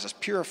sanctifies us,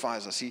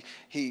 purifies us.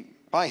 He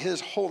by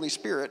his Holy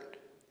Spirit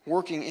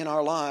working in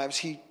our lives,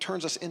 he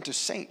turns us into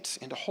saints,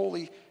 into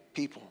holy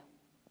people.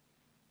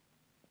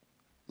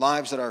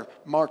 Lives that are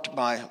marked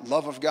by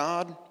love of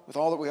God with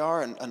all that we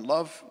are and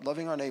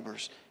loving our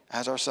neighbors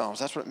as ourselves.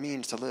 That's what it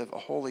means to live a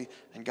holy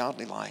and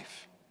godly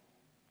life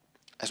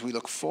as we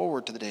look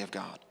forward to the day of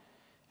God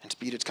and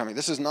speed its coming.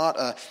 This is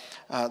not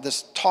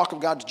this talk of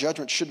God's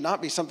judgment should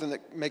not be something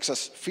that makes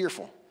us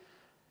fearful.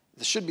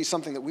 This should be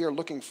something that we are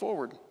looking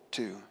forward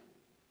to.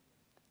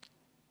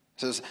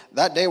 It says,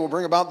 that day will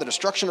bring about the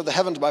destruction of the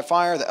heavens by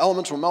fire. The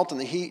elements will melt in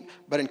the heat.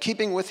 But in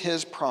keeping with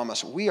his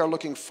promise, we are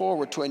looking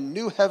forward to a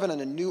new heaven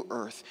and a new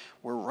earth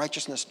where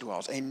righteousness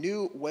dwells, a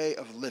new way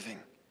of living.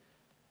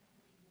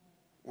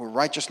 where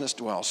righteousness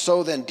dwells.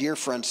 So then, dear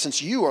friends,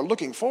 since you are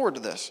looking forward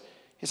to this,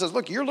 he says,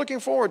 look, you're looking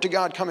forward to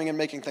God coming and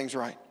making things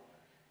right.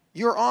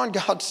 You're on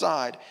God's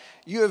side.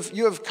 You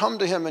have come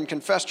to him and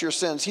confessed your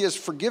sins. He has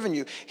forgiven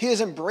you. He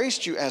has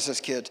embraced you as his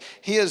kids.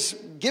 He has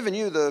given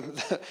you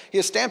he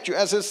has stamped you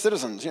as his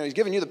citizens. He's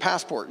given you the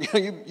passport.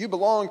 You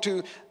belong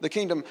to the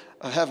kingdom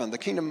of heaven, the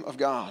kingdom of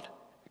God.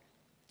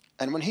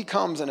 And when he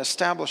comes and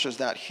establishes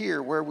that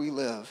here where we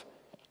live,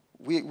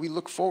 we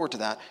look forward to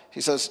that.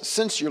 He says,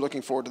 since you're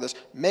looking forward to this,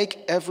 make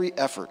every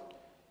effort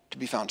to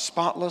be found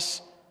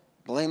spotless,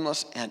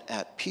 blameless, and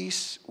at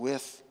peace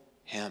with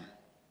him.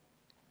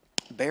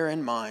 Bear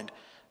in mind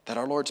that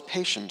our Lord's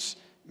patience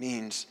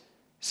means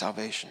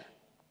salvation.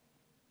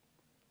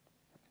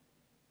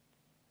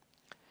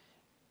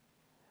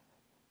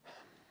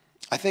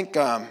 I think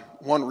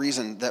one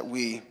reason that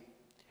we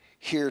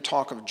hear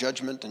talk of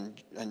judgment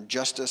and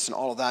justice and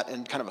all of that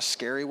in kind of a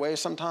scary way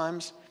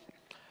sometimes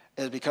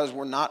is because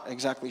we're not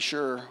exactly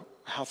sure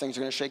how things are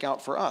going to shake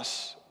out for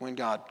us when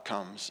God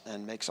comes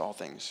and makes all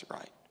things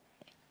right.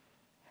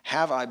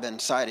 Have I been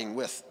siding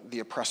with the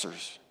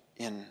oppressors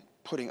in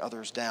putting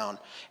others down?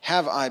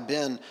 Have I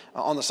been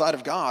on the side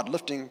of God,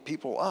 lifting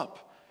people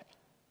up?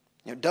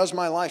 Does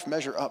my life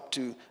measure up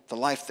to the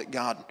life that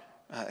God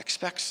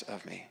expects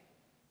of me,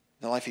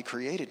 the life he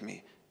created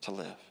me to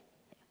live?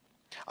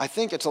 I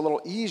think it's a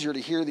little easier to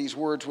hear these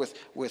words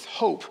with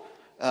hope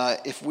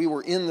if we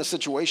were in the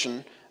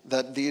situation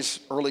that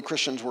these early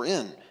Christians were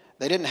in.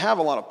 They didn't have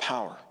a lot of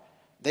power.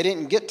 They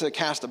didn't get to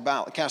cast a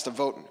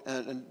vote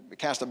and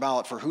cast a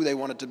ballot for who they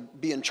wanted to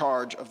be in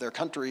charge of their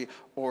country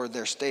or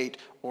their state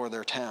or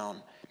their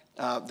town.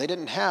 They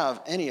didn't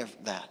have any of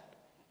that.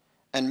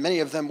 And many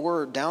of them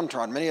were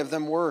downtrodden. Many of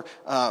them were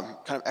kind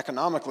of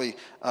economically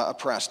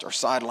oppressed or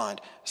sidelined.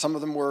 Some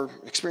of them were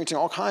experiencing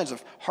all kinds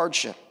of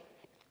hardship.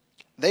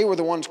 They were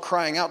the ones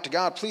crying out to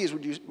God, please,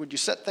 would you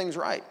set things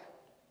right?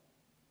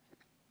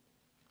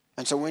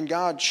 And so when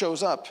God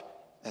shows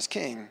up as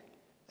king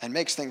and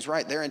makes things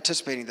right, they're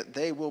anticipating that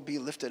they will be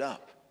lifted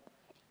up.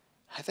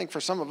 I think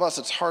for some of us,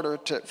 it's harder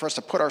for us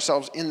to put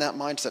ourselves in that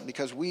mindset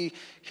because we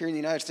here in the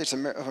United States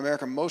of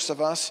America, most of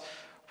us,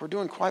 we're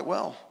doing quite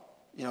well.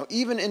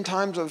 Even in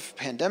times of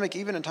pandemic,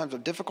 even in times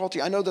of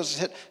difficulty, I know this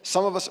has hit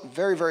some of us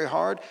very, very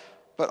hard,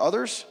 but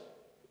others,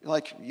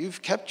 like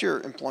you've kept your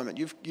employment,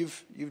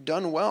 you've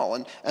done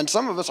well. And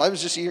some of us, I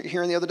was just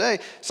hearing the other day,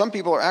 some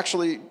people are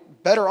actually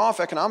better off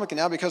economically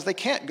now because they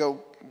can't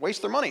go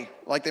waste their money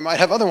like they might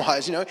have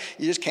otherwise. You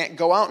just can't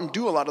go out and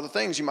do a lot of the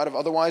things you might have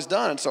otherwise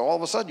done. And so all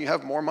of a sudden you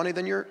have more money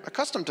than you're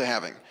accustomed to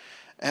having.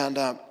 And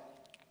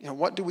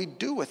what do we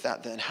do with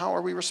that then? How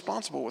are we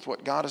responsible with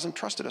what God has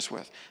entrusted us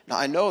with? Now,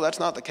 I know that's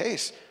not the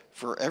case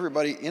for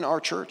everybody in our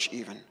church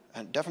even,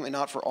 and definitely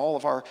not for all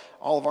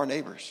of our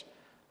neighbors.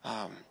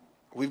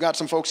 We've got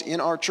some folks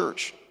in our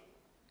church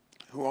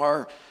who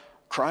are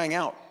crying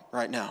out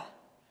right now,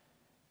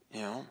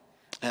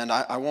 and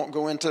I won't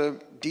go into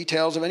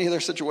details of any of their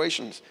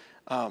situations,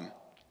 but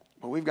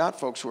we've got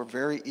folks who are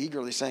very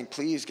eagerly saying,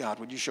 please, God,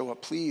 would you show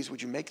up? Please,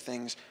 would you make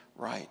things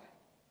right?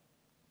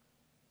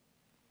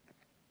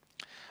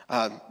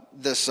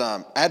 This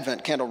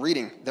Advent candle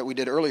reading that we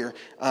did earlier,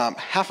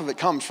 half of it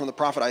comes from the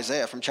prophet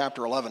Isaiah from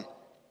chapter 11,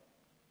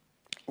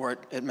 where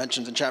it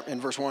mentions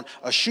in verse 1,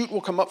 a shoot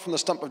will come up from the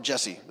stump of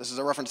Jesse. This is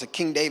a reference to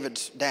King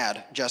David's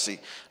dad, Jesse.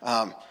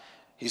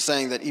 He's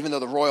saying that even though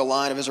the royal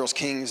line of Israel's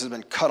kings has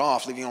been cut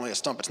off, leaving only a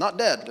stump, it's not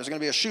dead. There's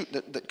going to be a shoot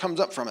that comes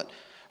up from it.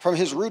 From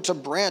his roots a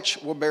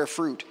branch will bear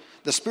fruit.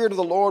 The Spirit of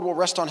the Lord will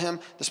rest on him,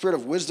 the Spirit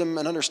of wisdom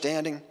and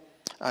understanding.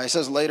 He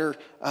says later,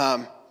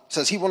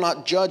 says he will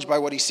not judge by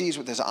what he sees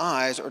with his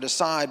eyes or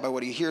decide by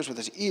what he hears with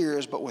his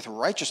ears, but with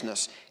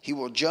righteousness he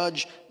will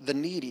judge the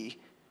needy.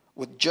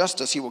 With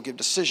justice he will give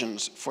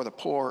decisions for the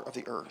poor of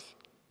the earth.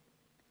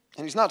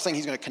 And he's not saying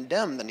he's going to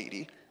condemn the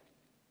needy.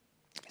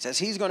 He says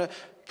he's going to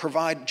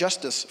provide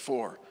justice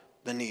for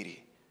the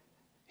needy.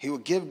 He will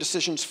give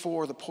decisions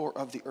for the poor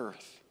of the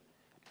earth.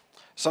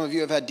 Some of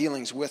you have had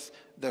dealings with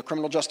the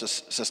criminal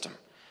justice system,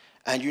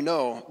 and you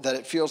know that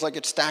it feels like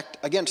it's stacked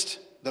against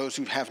those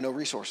who have no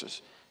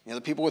resources. The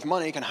people with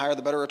money can hire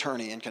the better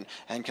attorney and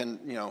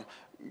can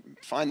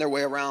find their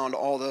way around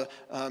all the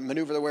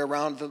maneuver their way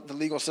around the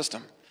legal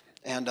system.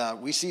 And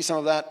we see some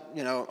of that,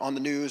 on the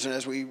news and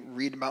as we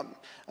read about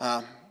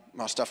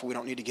stuff we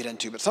don't need to get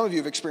into. But some of you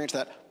have experienced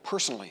that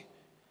personally.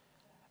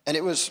 And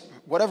it was,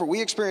 whatever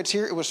we experience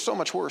here, it was so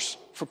much worse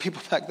for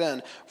people back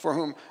then for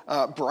whom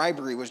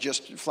bribery was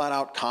just flat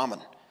out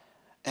common.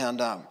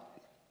 And,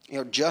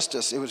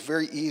 justice, it was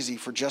very easy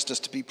for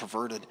justice to be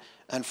perverted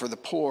and for the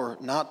poor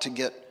not to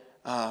get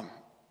a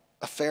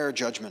fair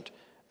judgment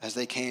as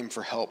they came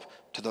for help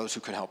to those who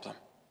could help them.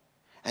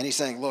 And he's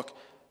saying, look,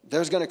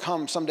 there's going to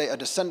come someday a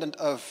descendant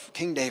of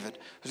King David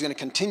who's going to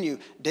continue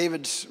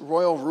David's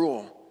royal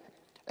rule,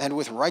 and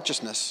with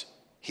righteousness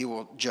he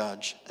will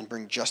judge and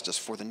bring justice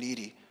for the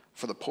needy,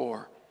 for the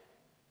poor.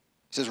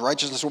 He says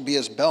righteousness will be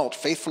his belt,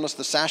 faithfulness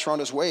the sash around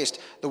his waist.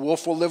 The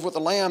wolf will live with the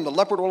lamb, the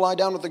leopard will lie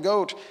down with the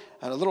goat,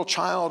 and a little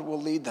child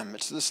will lead them.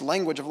 It's this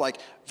language of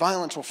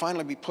violence will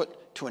finally be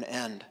put to an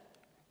end.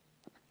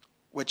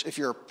 which if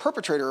you're a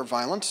perpetrator of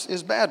violence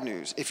is bad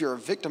news. If you're a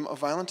victim of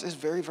violence is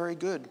very, very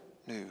good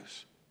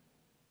news.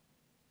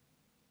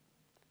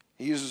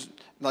 He uses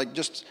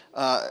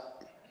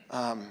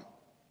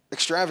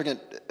extravagant,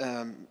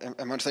 I'm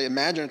going to say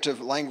imaginative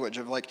language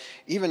of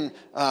even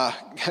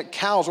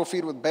cows will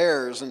feed with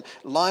bears and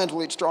lions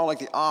will eat straw like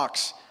the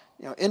ox.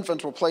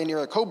 Infants will play near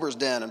a cobra's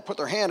den and put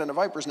their hand in a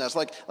viper's nest.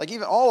 Like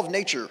even all of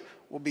nature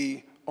will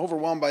be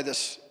overwhelmed by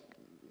this,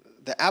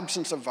 the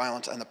absence of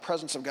violence and the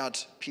presence of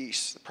God's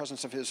peace, the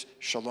presence of his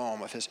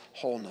shalom, of his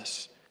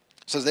wholeness.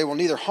 It says, they will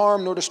neither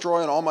harm nor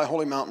destroy on all my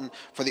holy mountain,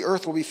 for the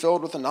earth will be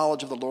filled with the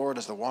knowledge of the Lord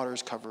as the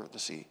waters cover the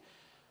sea.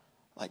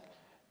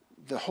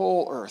 The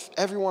whole earth,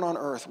 everyone on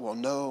earth will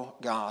know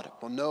God,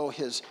 will know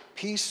his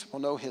peace, will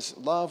know his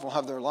love, will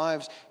have their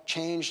lives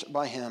changed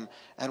by him,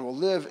 and will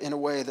live in a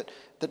way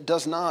that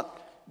does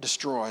not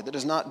destroy, that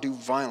does not do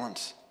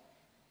violence,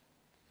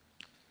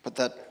 but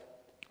that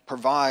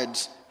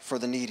provides for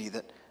the needy,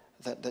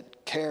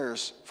 that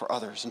cares for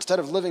others. Instead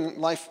of living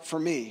life for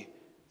me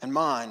and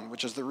mine,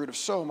 which is the root of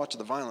so much of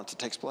the violence that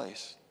takes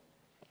place,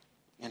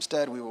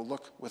 instead we will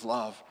look with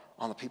love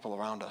on the people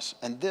around us.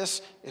 And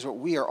this is what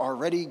we are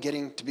already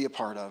getting to be a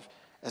part of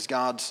as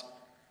God's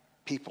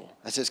people,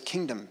 as his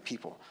kingdom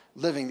people,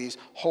 living these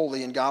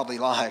holy and godly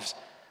lives.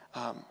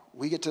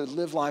 We get to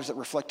live lives that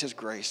reflect his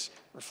grace,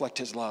 reflect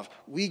his love.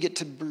 We get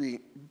to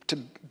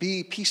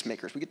be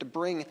peacemakers. We get to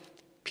bring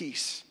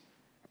peace.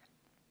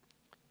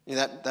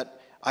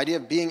 That idea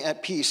of being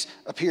at peace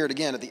appeared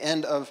again at the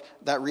end of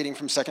that reading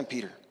from 2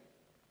 Peter.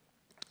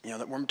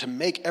 That we're to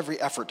make every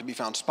effort to be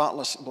found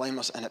spotless,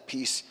 blameless, and at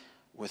peace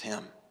with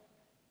him.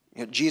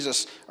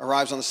 Jesus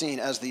arrives on the scene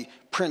as the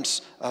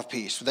Prince of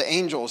Peace. The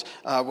angels,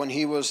 when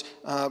they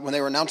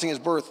were announcing his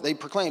birth, they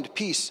proclaimed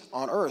peace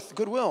on earth,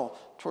 goodwill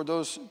toward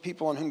those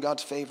people on whom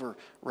God's favor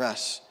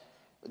rests.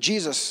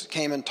 Jesus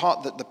came and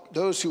taught that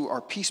those who are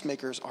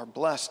peacemakers are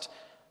blessed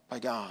by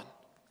God.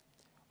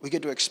 We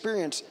get to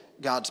experience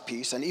God's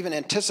peace and even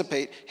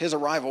anticipate his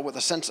arrival with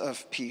a sense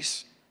of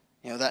peace.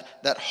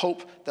 That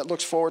hope that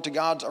looks forward to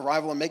God's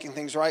arrival and making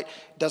things right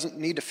doesn't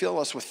need to fill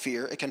us with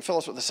fear. It can fill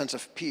us with a sense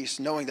of peace,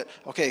 knowing that,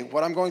 okay,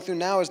 what I'm going through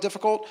now is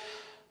difficult,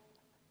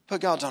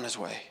 but God's on his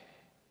way.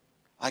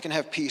 I can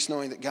have peace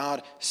knowing that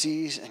God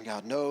sees and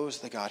God knows,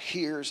 that God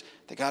hears,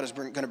 that God is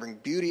going to bring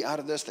beauty out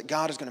of this, that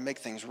God is going to make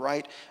things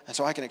right. And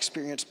so I can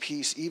experience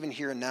peace even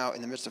here and now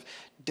in the midst of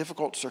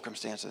difficult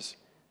circumstances.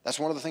 That's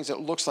one of the things that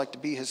it looks like to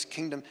be his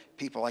kingdom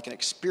people. I can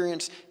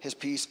experience his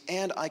peace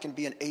and I can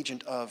be an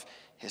agent of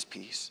his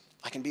peace.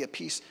 I can be a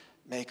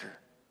peacemaker,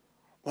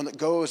 one that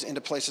goes into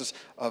places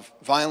of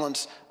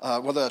violence,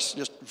 whether it's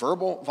just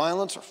verbal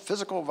violence or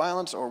physical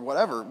violence or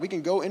whatever. We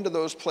can go into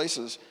those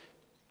places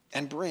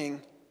and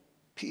bring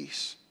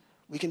peace.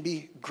 We can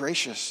be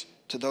gracious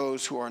to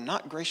those who are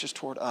not gracious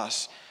toward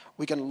us.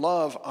 We can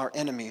love our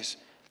enemies.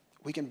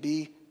 We can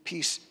be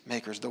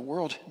peacemakers. The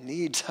world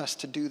needs us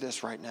to do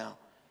this right now.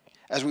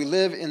 As we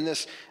live in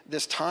this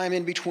time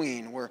in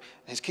between where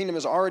his kingdom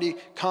has already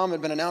come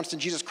and been announced in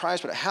Jesus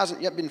Christ, but it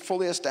hasn't yet been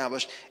fully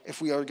established, if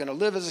we are going to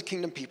live as a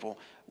kingdom people,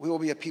 we will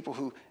be a people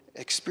who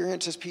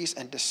experience his peace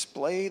and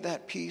display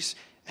that peace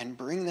and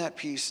bring that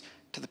peace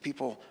to the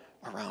people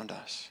around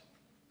us.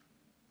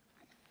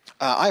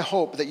 I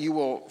hope that you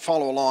will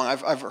follow along.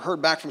 I've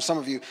heard back from some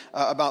of you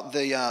about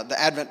the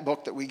Advent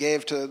book that we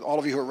gave to all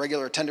of you who are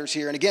regular attenders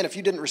here. And again, if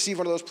you didn't receive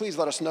one of those, please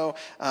let us know.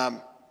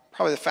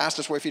 Probably the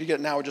fastest way for you to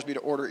get it now would just be to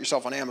order it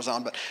yourself on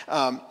Amazon.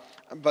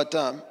 But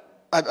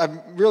I've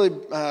really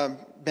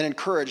been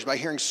encouraged by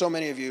hearing so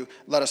many of you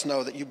let us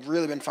know that you've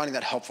really been finding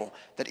that helpful.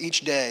 That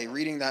each day,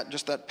 reading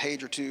that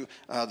page or two,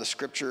 the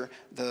scripture,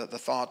 the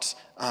thoughts,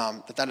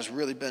 that has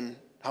really been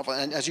helpful.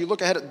 And as you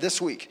look ahead at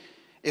this week,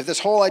 if this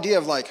whole idea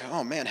of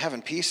oh man,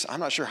 having peace,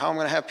 I'm not sure how I'm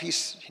going to have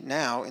peace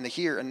now in the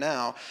here and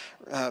now.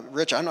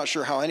 Rich, I'm not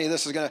sure how any of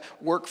this is going to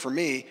work for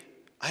me.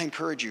 I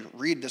encourage you,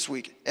 read this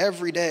week.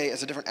 Every day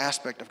is a different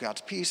aspect of God's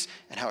peace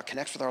and how it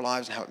connects with our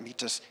lives and how it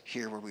meets us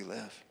here where we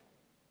live.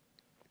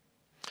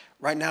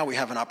 Right now we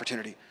have an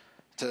opportunity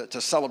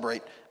to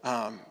celebrate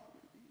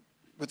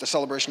with the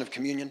celebration of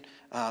communion.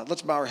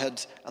 Let's bow our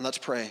heads and let's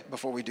pray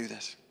before we do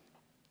this.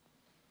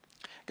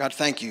 God,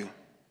 thank you.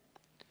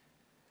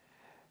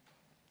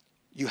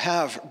 You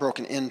have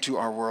broken into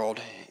our world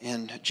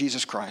in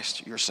Jesus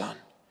Christ, your Son,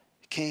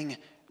 King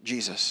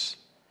Jesus,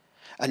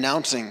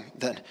 announcing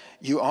that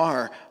you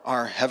are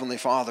our Heavenly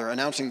Father,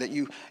 announcing that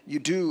you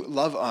do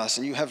love us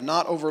and you have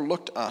not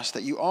overlooked us,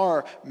 that you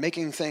are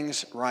making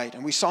things right.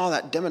 And we saw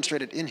that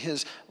demonstrated in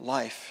his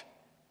life,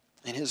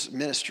 in his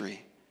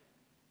ministry,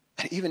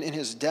 and even in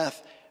his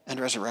death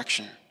and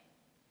resurrection.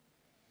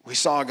 We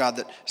saw, God,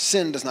 that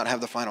sin does not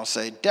have the final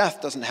say.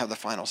 Death doesn't have the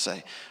final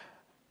say.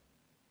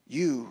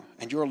 You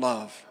and your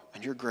love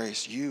and your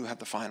grace, you have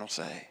the final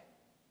say.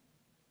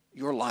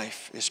 Your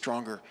life is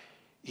stronger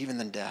even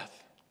than death.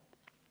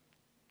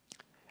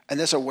 And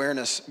this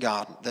awareness,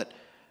 God,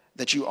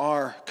 that you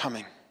are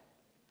coming,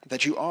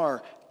 that you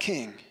are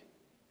King,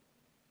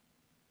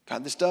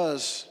 God, this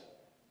does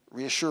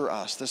reassure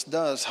us. This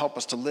does help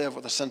us to live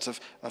with a sense of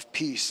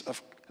peace,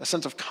 of a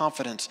sense of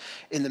confidence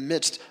in the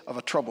midst of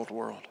a troubled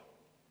world.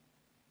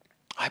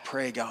 I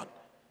pray, God,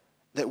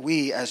 that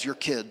we as your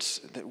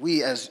kids, that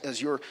we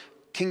as your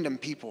kingdom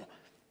people,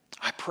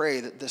 I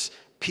pray that this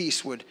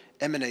peace would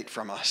emanate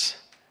from us.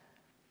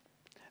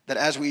 That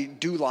as we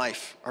do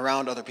life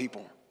around other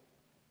people,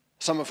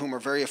 some of whom are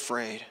very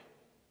afraid,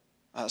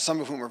 some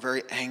of whom are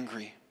very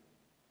angry,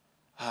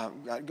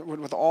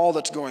 with all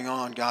that's going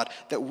on, God,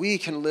 that we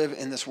can live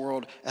in this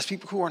world as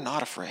people who are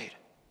not afraid,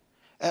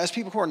 as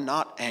people who are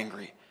not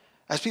angry,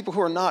 as people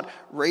who are not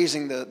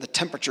raising the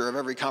temperature of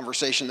every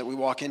conversation that we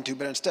walk into,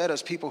 but instead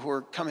as people who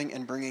are coming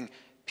and bringing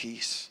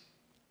peace.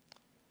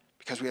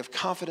 Because we have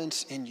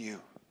confidence in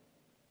you.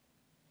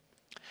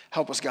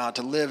 Help us, God,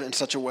 to live in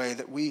such a way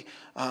that we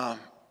are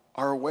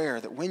aware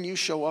that when you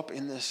show up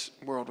in this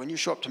world, when you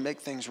show up to make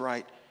things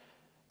right,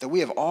 that we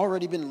have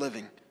already been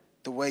living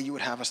the way you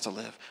would have us to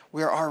live.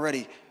 We are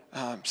already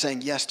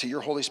saying yes to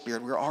your Holy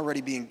Spirit. We are already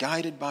being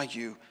guided by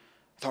you,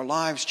 with our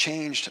lives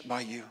changed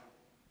by you.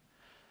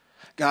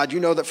 God, you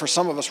know that for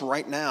some of us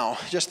right now,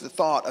 just the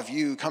thought of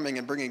you coming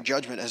and bringing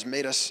judgment has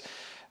made us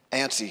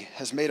antsy,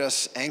 has made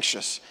us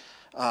anxious.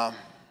 God,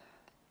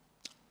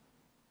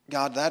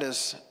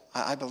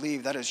 I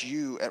believe that is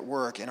you at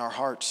work in our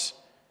hearts,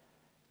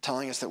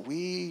 telling us that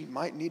we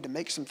might need to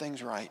make some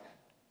things right.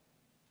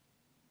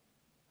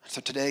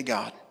 So today,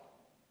 God,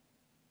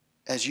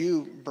 as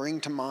you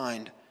bring to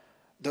mind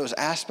those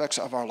aspects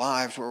of our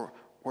lives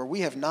where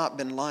we have not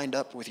been lined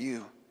up with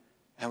you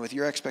and with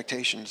your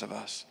expectations of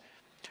us,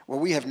 where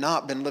we have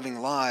not been living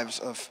lives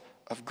of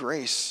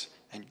grace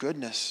and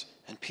goodness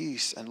and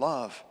peace and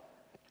love,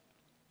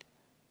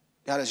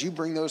 God, as you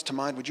bring those to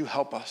mind, would you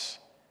help us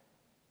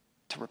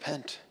to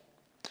repent?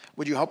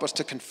 Would you help us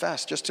to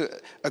confess, just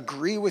to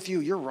agree with you?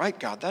 You're right,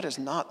 God, that is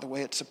not the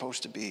way it's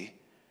supposed to be.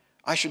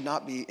 I should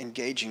not be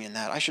engaging in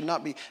that. I should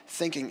not be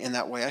thinking in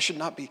that way. I should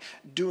not be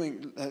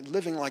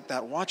living like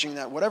that, watching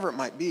that, whatever it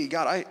might be.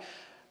 God,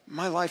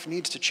 my life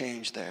needs to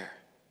change there.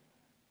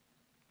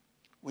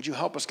 Would you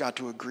help us, God,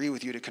 to agree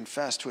with you, to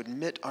confess, to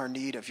admit our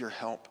need of your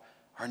help,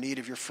 our need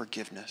of your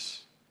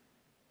forgiveness?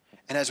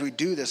 And as we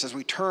do this, as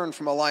we turn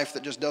from a life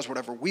that just does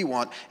whatever we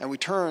want, and we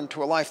turn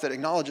to a life that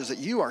acknowledges that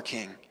you are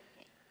King,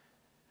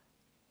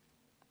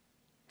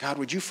 God,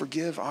 would you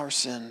forgive our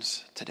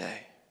sins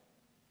today?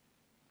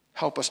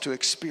 Help us to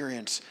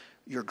experience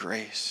your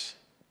grace.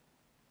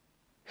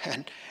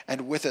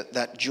 And with it,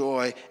 that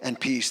joy and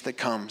peace that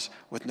comes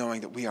with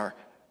knowing that we are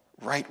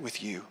right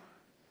with you.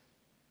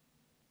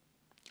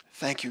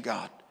 Thank you,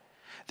 God,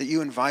 that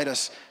you invite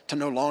us to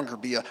no longer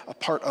be a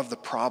part of the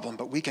problem,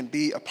 but we can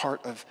be a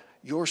part of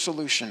your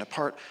solution, a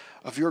part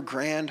of your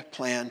grand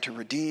plan to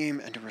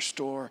redeem and to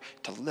restore,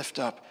 to lift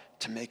up,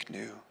 to make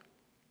new.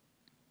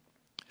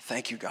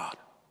 Thank you, God.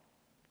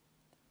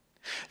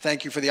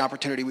 Thank you for the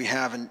opportunity we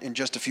have in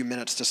just a few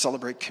minutes to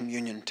celebrate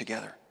communion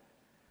together.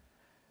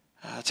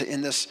 To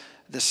in this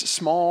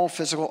small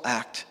physical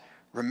act,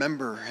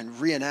 remember and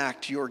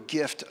reenact your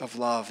gift of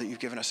love that you've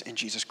given us in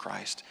Jesus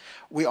Christ.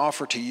 We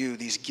offer to you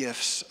these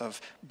gifts of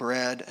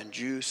bread and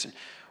juice, and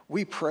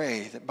we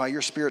pray that by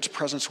your Spirit's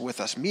presence with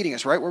us, meeting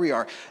us right where we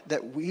are,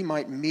 that we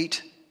might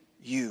meet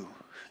you,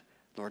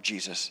 Lord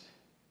Jesus,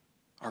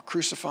 our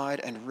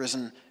crucified and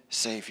risen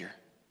Savior,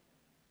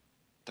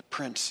 the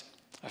Prince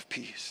of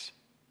Peace.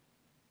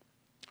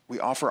 We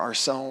offer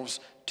ourselves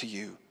to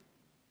you,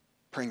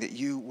 praying that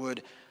you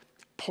would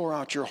pour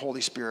out your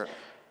Holy Spirit,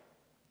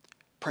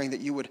 praying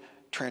that you would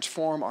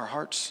transform our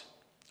hearts,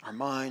 our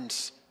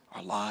minds,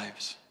 our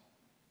lives,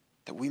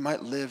 that we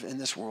might live in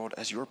this world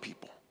as your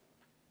people,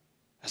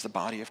 as the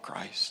body of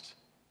Christ.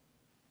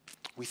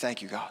 We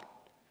thank you, God.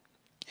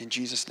 In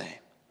Jesus' name,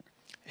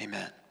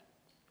 amen.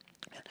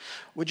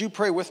 Would you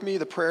pray with me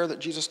the prayer that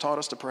Jesus taught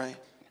us to pray?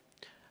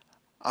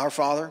 Our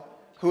Father,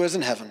 who is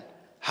in heaven,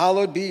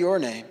 hallowed be your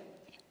name.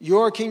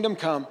 Your kingdom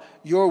come,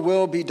 your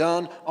will be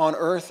done on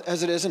earth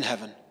as it is in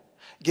heaven.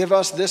 Give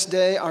us this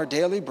day our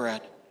daily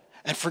bread,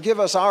 and forgive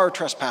us our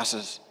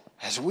trespasses,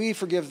 as we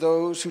forgive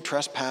those who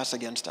trespass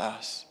against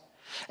us.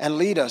 And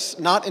lead us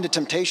not into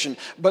temptation,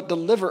 but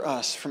deliver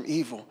us from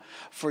evil.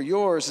 For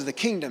yours is the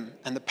kingdom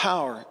and the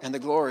power and the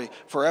glory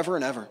forever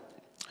and ever.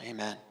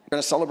 Amen. We're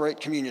going to celebrate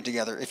communion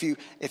together. If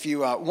you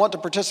want to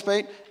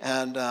participate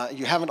and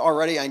you haven't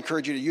already, I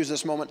encourage you to use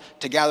this moment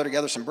to gather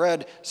together some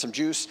bread, some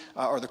juice,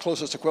 or the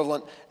closest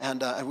equivalent,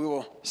 and we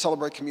will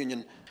celebrate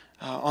communion.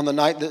 On the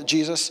night that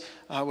Jesus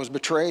was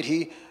betrayed,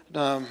 he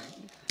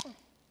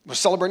was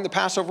celebrating the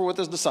Passover with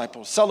his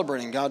disciples,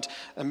 celebrating God's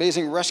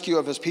amazing rescue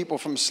of his people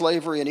from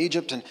slavery in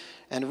Egypt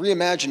and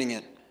reimagining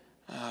it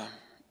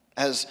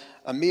as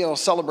a meal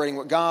celebrating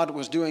what God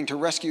was doing to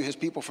rescue his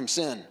people from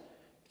sin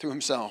through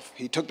himself.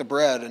 He took the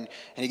bread and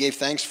he gave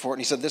thanks for it,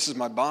 and he said, "This is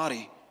my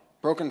body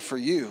broken for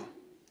you.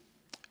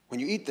 When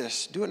you eat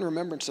this, do it in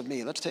remembrance of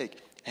me." Let's take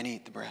and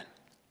eat the bread.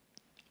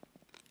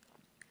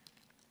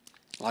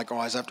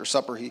 Likewise, after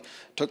supper, he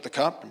took the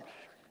cup and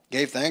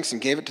gave thanks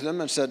and gave it to them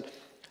and said,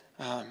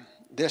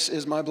 "This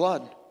is my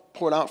blood,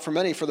 poured out for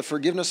many for the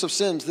forgiveness of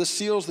sins. This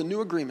seals the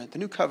new agreement, the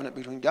new covenant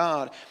between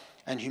God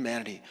and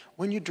humanity.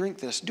 When you drink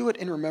this, do it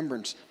in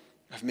remembrance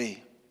of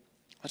me.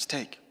 Let's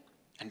take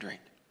and drink.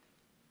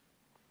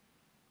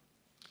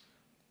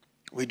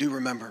 We do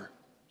remember,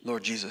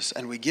 Lord Jesus,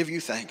 and we give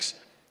you thanks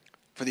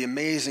for the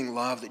amazing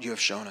love that you have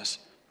shown us.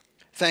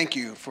 Thank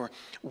you for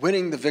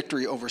winning the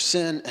victory over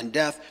sin and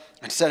death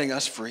and setting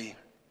us free.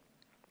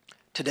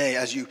 Today,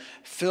 as you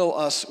fill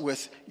us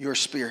with your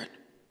Spirit,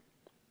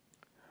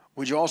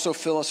 would you also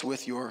fill us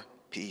with your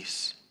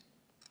peace?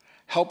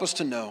 Help us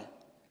to know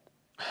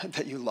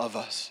that you love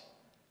us.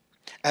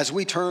 As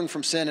we turn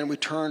from sin and we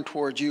turn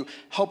towards you,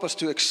 help us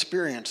to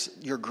experience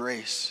your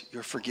grace,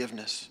 your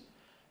forgiveness.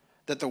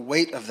 That the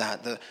weight of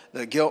that,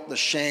 the guilt, the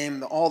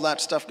shame, all that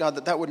stuff,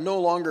 God, that would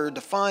no longer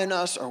define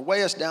us or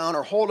weigh us down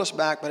or hold us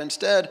back, but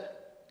instead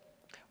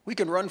we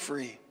can run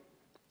free,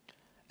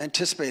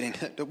 anticipating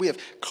that we have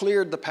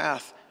cleared the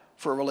path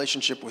for a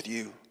relationship with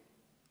you.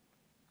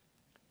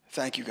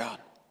 Thank you, God.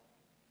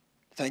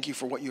 Thank you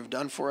for what you have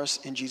done for us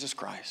in Jesus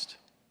Christ.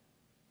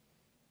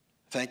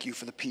 Thank you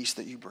for the peace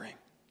that you bring.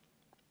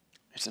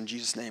 It's in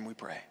Jesus' name we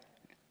pray.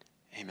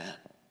 Amen.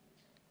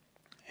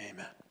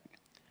 Amen.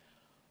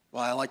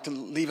 Well, I'd like to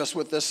leave us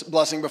with this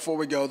blessing before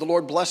we go. The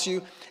Lord bless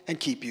you and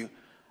keep you.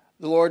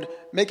 The Lord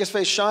make his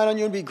face shine on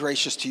you and be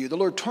gracious to you. The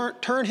Lord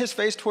turn his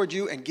face toward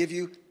you and give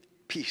you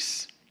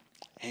peace.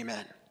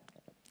 Amen.